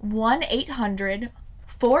call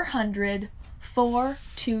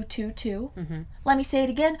 1-800-400-4222. Let me say it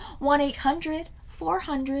again.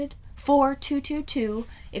 1-800-400-4222.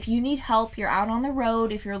 If you need help, you're out on the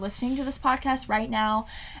road, if you're listening to this podcast right now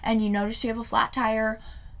and you notice you have a flat tire,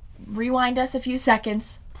 rewind us a few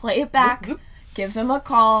seconds, play it back, give them a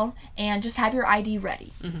call, and just have your ID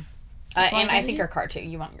ready. And all you I gotta think do. your card too.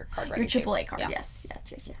 You want your card ready Your too. AAA card. Yeah. Yes.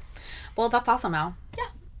 Well, that's awesome, Al. Yeah.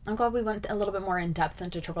 I'm glad we went a little bit more in depth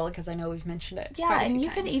into AAA because I know we've mentioned it. Yeah, quite a and few you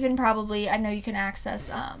can times. even probably, I know you can access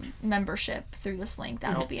membership through this link.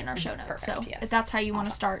 That'll be in our show notes. Perfect, So yes. if that's how you want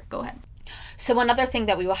to start, go ahead. So another thing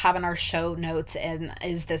that we will have in our show notes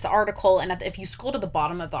is this article, and if you scroll to the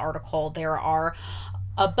bottom of the article, there are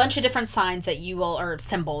a bunch of different signs that you will, or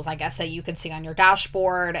symbols, I guess, that you can see on your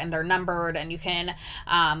dashboard, and they're numbered, and you can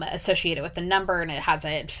associate it with the number, and it has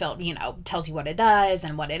it filled, you know, tells you what it does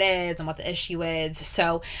and what it is and what the issue is.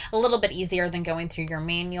 So a little bit easier than going through your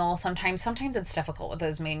manual. Sometimes it's difficult with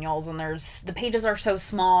those manuals, and the pages are so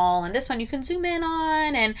small, and this one you can zoom in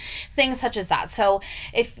on and things such as that. So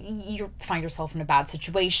if you find yourself in a bad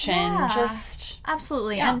situation, Yeah. just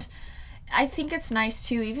Absolutely. Yeah. And I think it's nice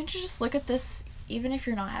too, even to just look at this, even if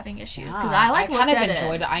you're not having issues. Because I kind of enjoyed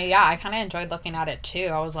enjoyed it. I kind of enjoyed looking at it too.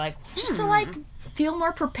 I was like, just to like feel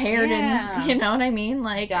more prepared Yeah. and, you know what I mean?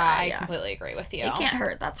 Like, yeah, I completely agree with you. It can't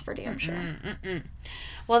hurt, that's for damn sure.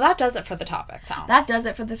 Well, that does it for the topics, Al. That does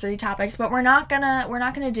it for the 3 topics, but we're not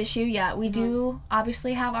gonna dish you yet. We do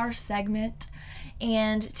obviously have our segment,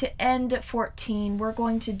 and to end 14, we're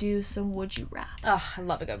going to do some Would You Rather. Ugh, I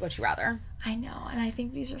love a good Would You Rather. I know, and I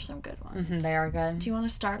think these are some good ones. They are good. Do you want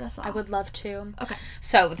to start us off? I would love to. Okay.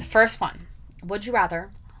 So, the first one. Would you rather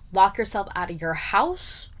lock yourself out of your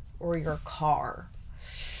house or your car?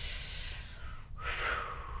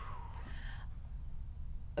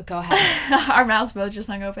 Go ahead. Our mouths both just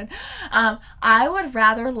hung open. I would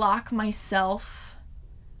rather lock myself.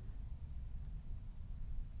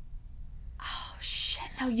 Oh, shit.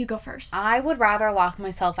 No, you go first. I would rather lock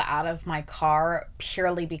myself out of my car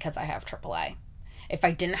purely because I have AAA. If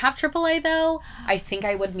I didn't have AAA, though, I think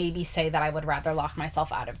I would maybe say that I would rather lock myself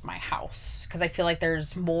out of my house. Because I feel like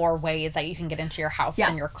there's more ways that you can get into your house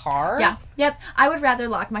than your car. Yeah. Yep. I would rather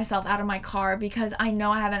lock myself out of my car because I know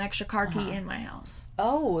I have an extra car key in my house.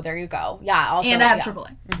 Oh, there you go. Yeah. Also, And I have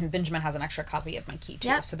AAA. Benjamin has an extra copy of my key, too.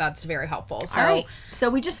 Yep. So that's very helpful. So, All right. So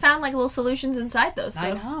we just found like little solutions inside those. So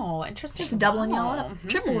I know. Interesting. just doubling y'all Wow. up.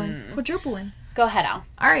 Tripling. Quadrupling. Go ahead, Al.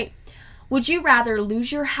 All right. Would you rather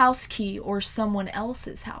lose your house key or someone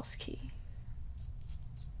else's house key?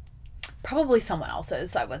 Probably someone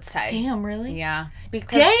else's, I would say. Damn, really? Yeah.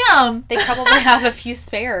 Because Damn! they probably have a few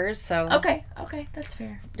spares, so. Okay, that's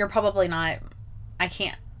fair. You're probably not. I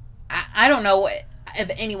don't know of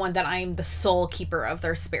anyone that I'm the sole keeper of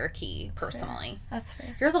their spare key, personally. That's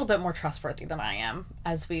fair. You're a little bit more trustworthy than I am,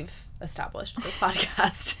 as we've established in this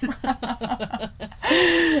podcast.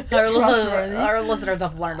 Our listeners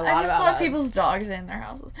have learned a lot I just about love us. people's dogs in their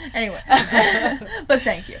houses. Anyway. But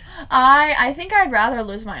thank you. I think I'd rather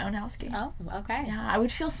lose my own house key. Oh, okay. Yeah, I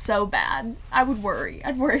would feel so bad. I would worry.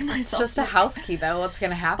 I'd worry It's myself. just a house key, though. What's going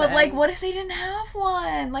to happen? But, like, what if they didn't have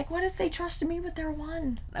one? Like, what if they trusted me with their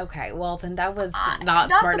one? Okay, well, then that was not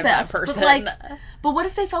Not smart the of that best, person. But, like, but what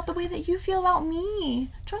if they felt the way that you feel about me?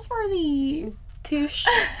 Trustworthy. Touche.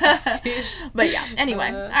 Touche. But, yeah. Anyway.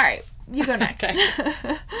 All right. You go next.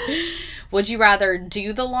 Would you rather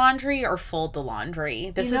do the laundry or fold the laundry?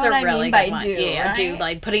 This You know is a what I really mean good by one. do, Yeah, right? do,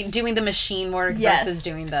 like doing the machine work Yes. versus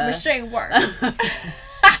doing the Machine work.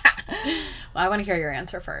 Well, I want to hear your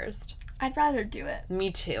answer first. I'd rather do it.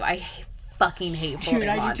 Me too. I fucking hate folding Dude,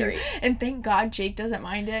 I do laundry. too. And thank God Jake doesn't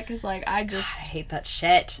mind it, because, like, I hate that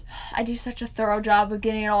shit. do such a thorough job of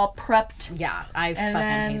getting it all prepped. Yeah, I And fucking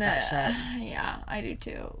then, hate that shit. yeah, I do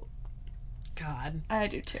too. God. I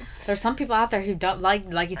do too. There's some people out there who don't like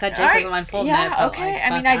you said, Jake All right. doesn't mind folding yeah, it. But okay. like, I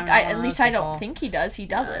mean, fuck, I I'm at one of least those I don't people. think he does. He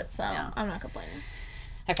does it, so yeah. I'm not complaining.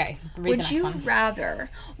 Okay, read the Would next you one. rather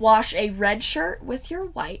wash a red shirt with your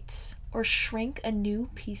whites or shrink a new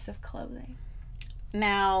piece of clothing?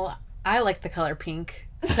 Now, I like the color pink,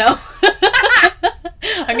 so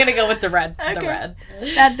I'm gonna go with the red. The Okay. red.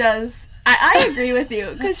 That does. I agree with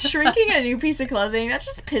you, because shrinking a new piece of clothing, that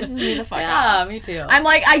just pisses me the fuck Yeah, off. me too. I'm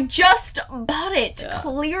like, I just bought it. Yeah.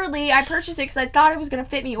 Clearly, I purchased it because I thought it was going to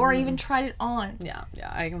fit me, or I even tried it on. yeah,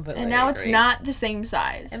 I completely And now it's agree. not the same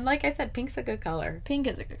size. And like I said, pink's a good color. Pink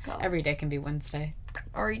is a good color. Every day can be Wednesday.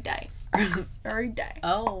 Every day. Every day.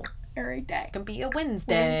 Oh, Every day. can be a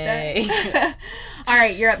Wednesday. All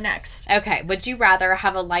right, you're up next. Okay, would you rather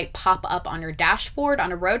have a light pop up on your dashboard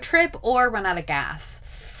on a road trip or run out of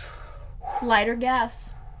gas? Lighter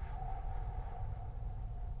gas.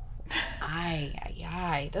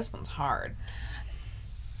 This one's hard.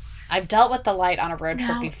 I've dealt with the light on a road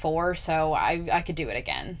trip No. before, so I could do it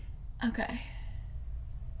again. Okay.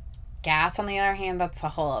 Gas, on the other hand, that's a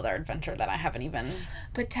whole other adventure that I haven't even...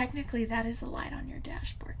 But technically, that is a light on your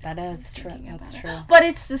dashboard. That is I'm true. thinking That's about true. it. But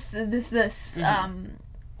it's this Mm-hmm.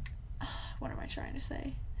 what am I trying to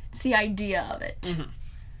say? It's the idea of it. Mm-hmm.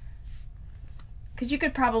 Because you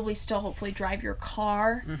could probably still hopefully drive your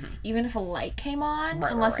car, even if a light came on,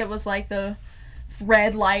 Right, unless right. it was like the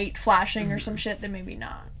red light flashing or some shit, then maybe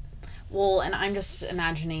not. Well, and I'm just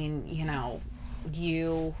imagining,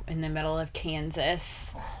 you in the middle of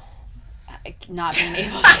Kansas not being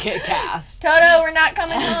able to get gas. Toto, we're not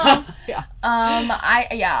coming home. Yeah.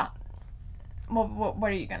 What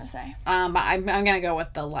are you gonna say? I'm gonna go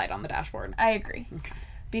with the light on the dashboard. I agree. Okay.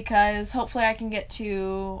 Because hopefully I can get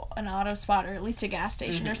to an auto spot or at least a gas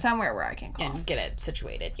station or somewhere where I can call. And get it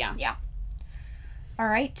situated. Yeah. Yeah. All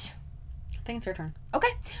right. I think it's your turn. Okay.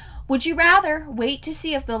 Would you rather wait to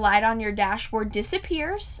see if the light on your dashboard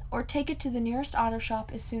disappears or take it to the nearest auto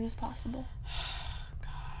shop as soon as possible?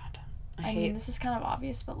 God. I mean, this is kind of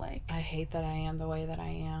obvious, but like, I hate that I am the way that I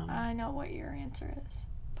am. I know what your answer is.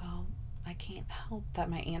 Well, I can't help that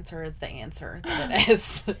my answer is the answer that it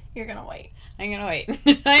is. You're going to wait. I'm gonna wait.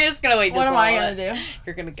 I'm just gonna wait. What am I going to do?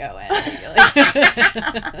 You're gonna go in.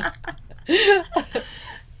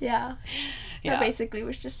 Yeah. Yeah. That basically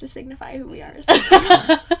was just to signify who we are.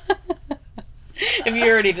 If you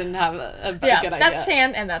already didn't have a good idea. That's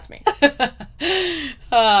Sam and that's me.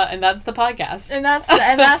 And that's the podcast. And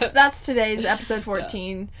that's today's episode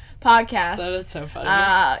 14 podcast. That is so funny.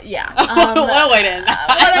 Yeah. What a way to end.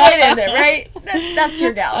 What a way to end it, right? That's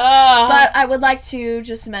your gals. But I would like to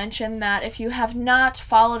just mention that if you have not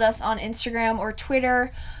followed us on Instagram or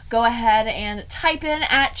Twitter, go ahead and type in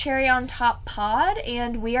at Cherry on Top Pod,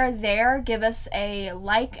 and we are there. Give us a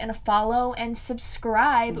like and a follow and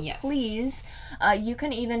subscribe, please. You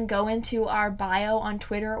can even go into our bio on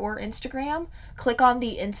Twitter or Instagram, click on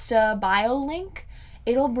the Insta bio link.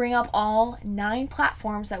 It'll bring up all 9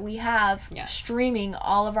 platforms that we have streaming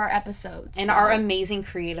all of our episodes. And our amazing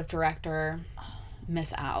creative director,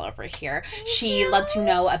 Miss Al over here. She lets you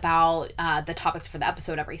know about the topics for the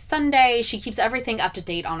episode every Sunday. She keeps everything up to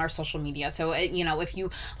date on our social media. So, if you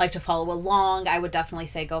like to follow along, I would definitely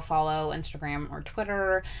say go follow Instagram or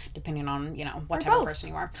Twitter, depending on, what type of person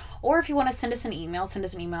you are. Or if you want to send us an email at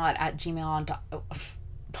gmail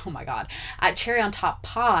at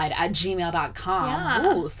cherryontop.pod@gmail.com.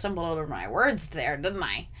 Yeah. Ooh, stumbled over my words there, didn't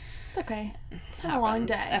I? It's okay. It's been a long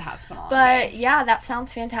day. It has been a long but day. Yeah, that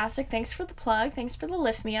sounds fantastic. Thanks for the plug. Thanks for the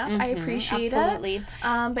lift me up. I appreciate it. Absolutely.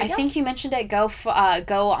 But I think you mentioned it. Go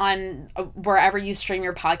on wherever you stream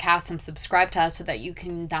your podcast and subscribe to us so that you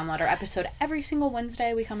can download our episode every single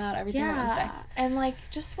Wednesday. We come out every single Wednesday. And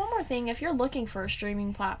just one more thing, if you're looking for a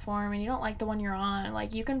streaming platform and you don't like the one you're on,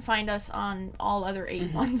 you can find us on all other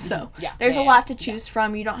 8 ones. So there's a lot to choose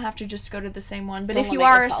from. You don't have to just go to the same one. But if you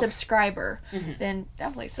are a subscriber, then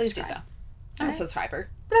definitely subscribe. Please do so. I'm a subscriber.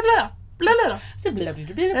 Blah, blah, blah, blah, Blah, blah, blah,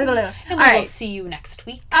 blah, blah. And we will see you next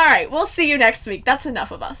week. All right, we'll see you next week. That's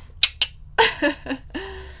enough of us.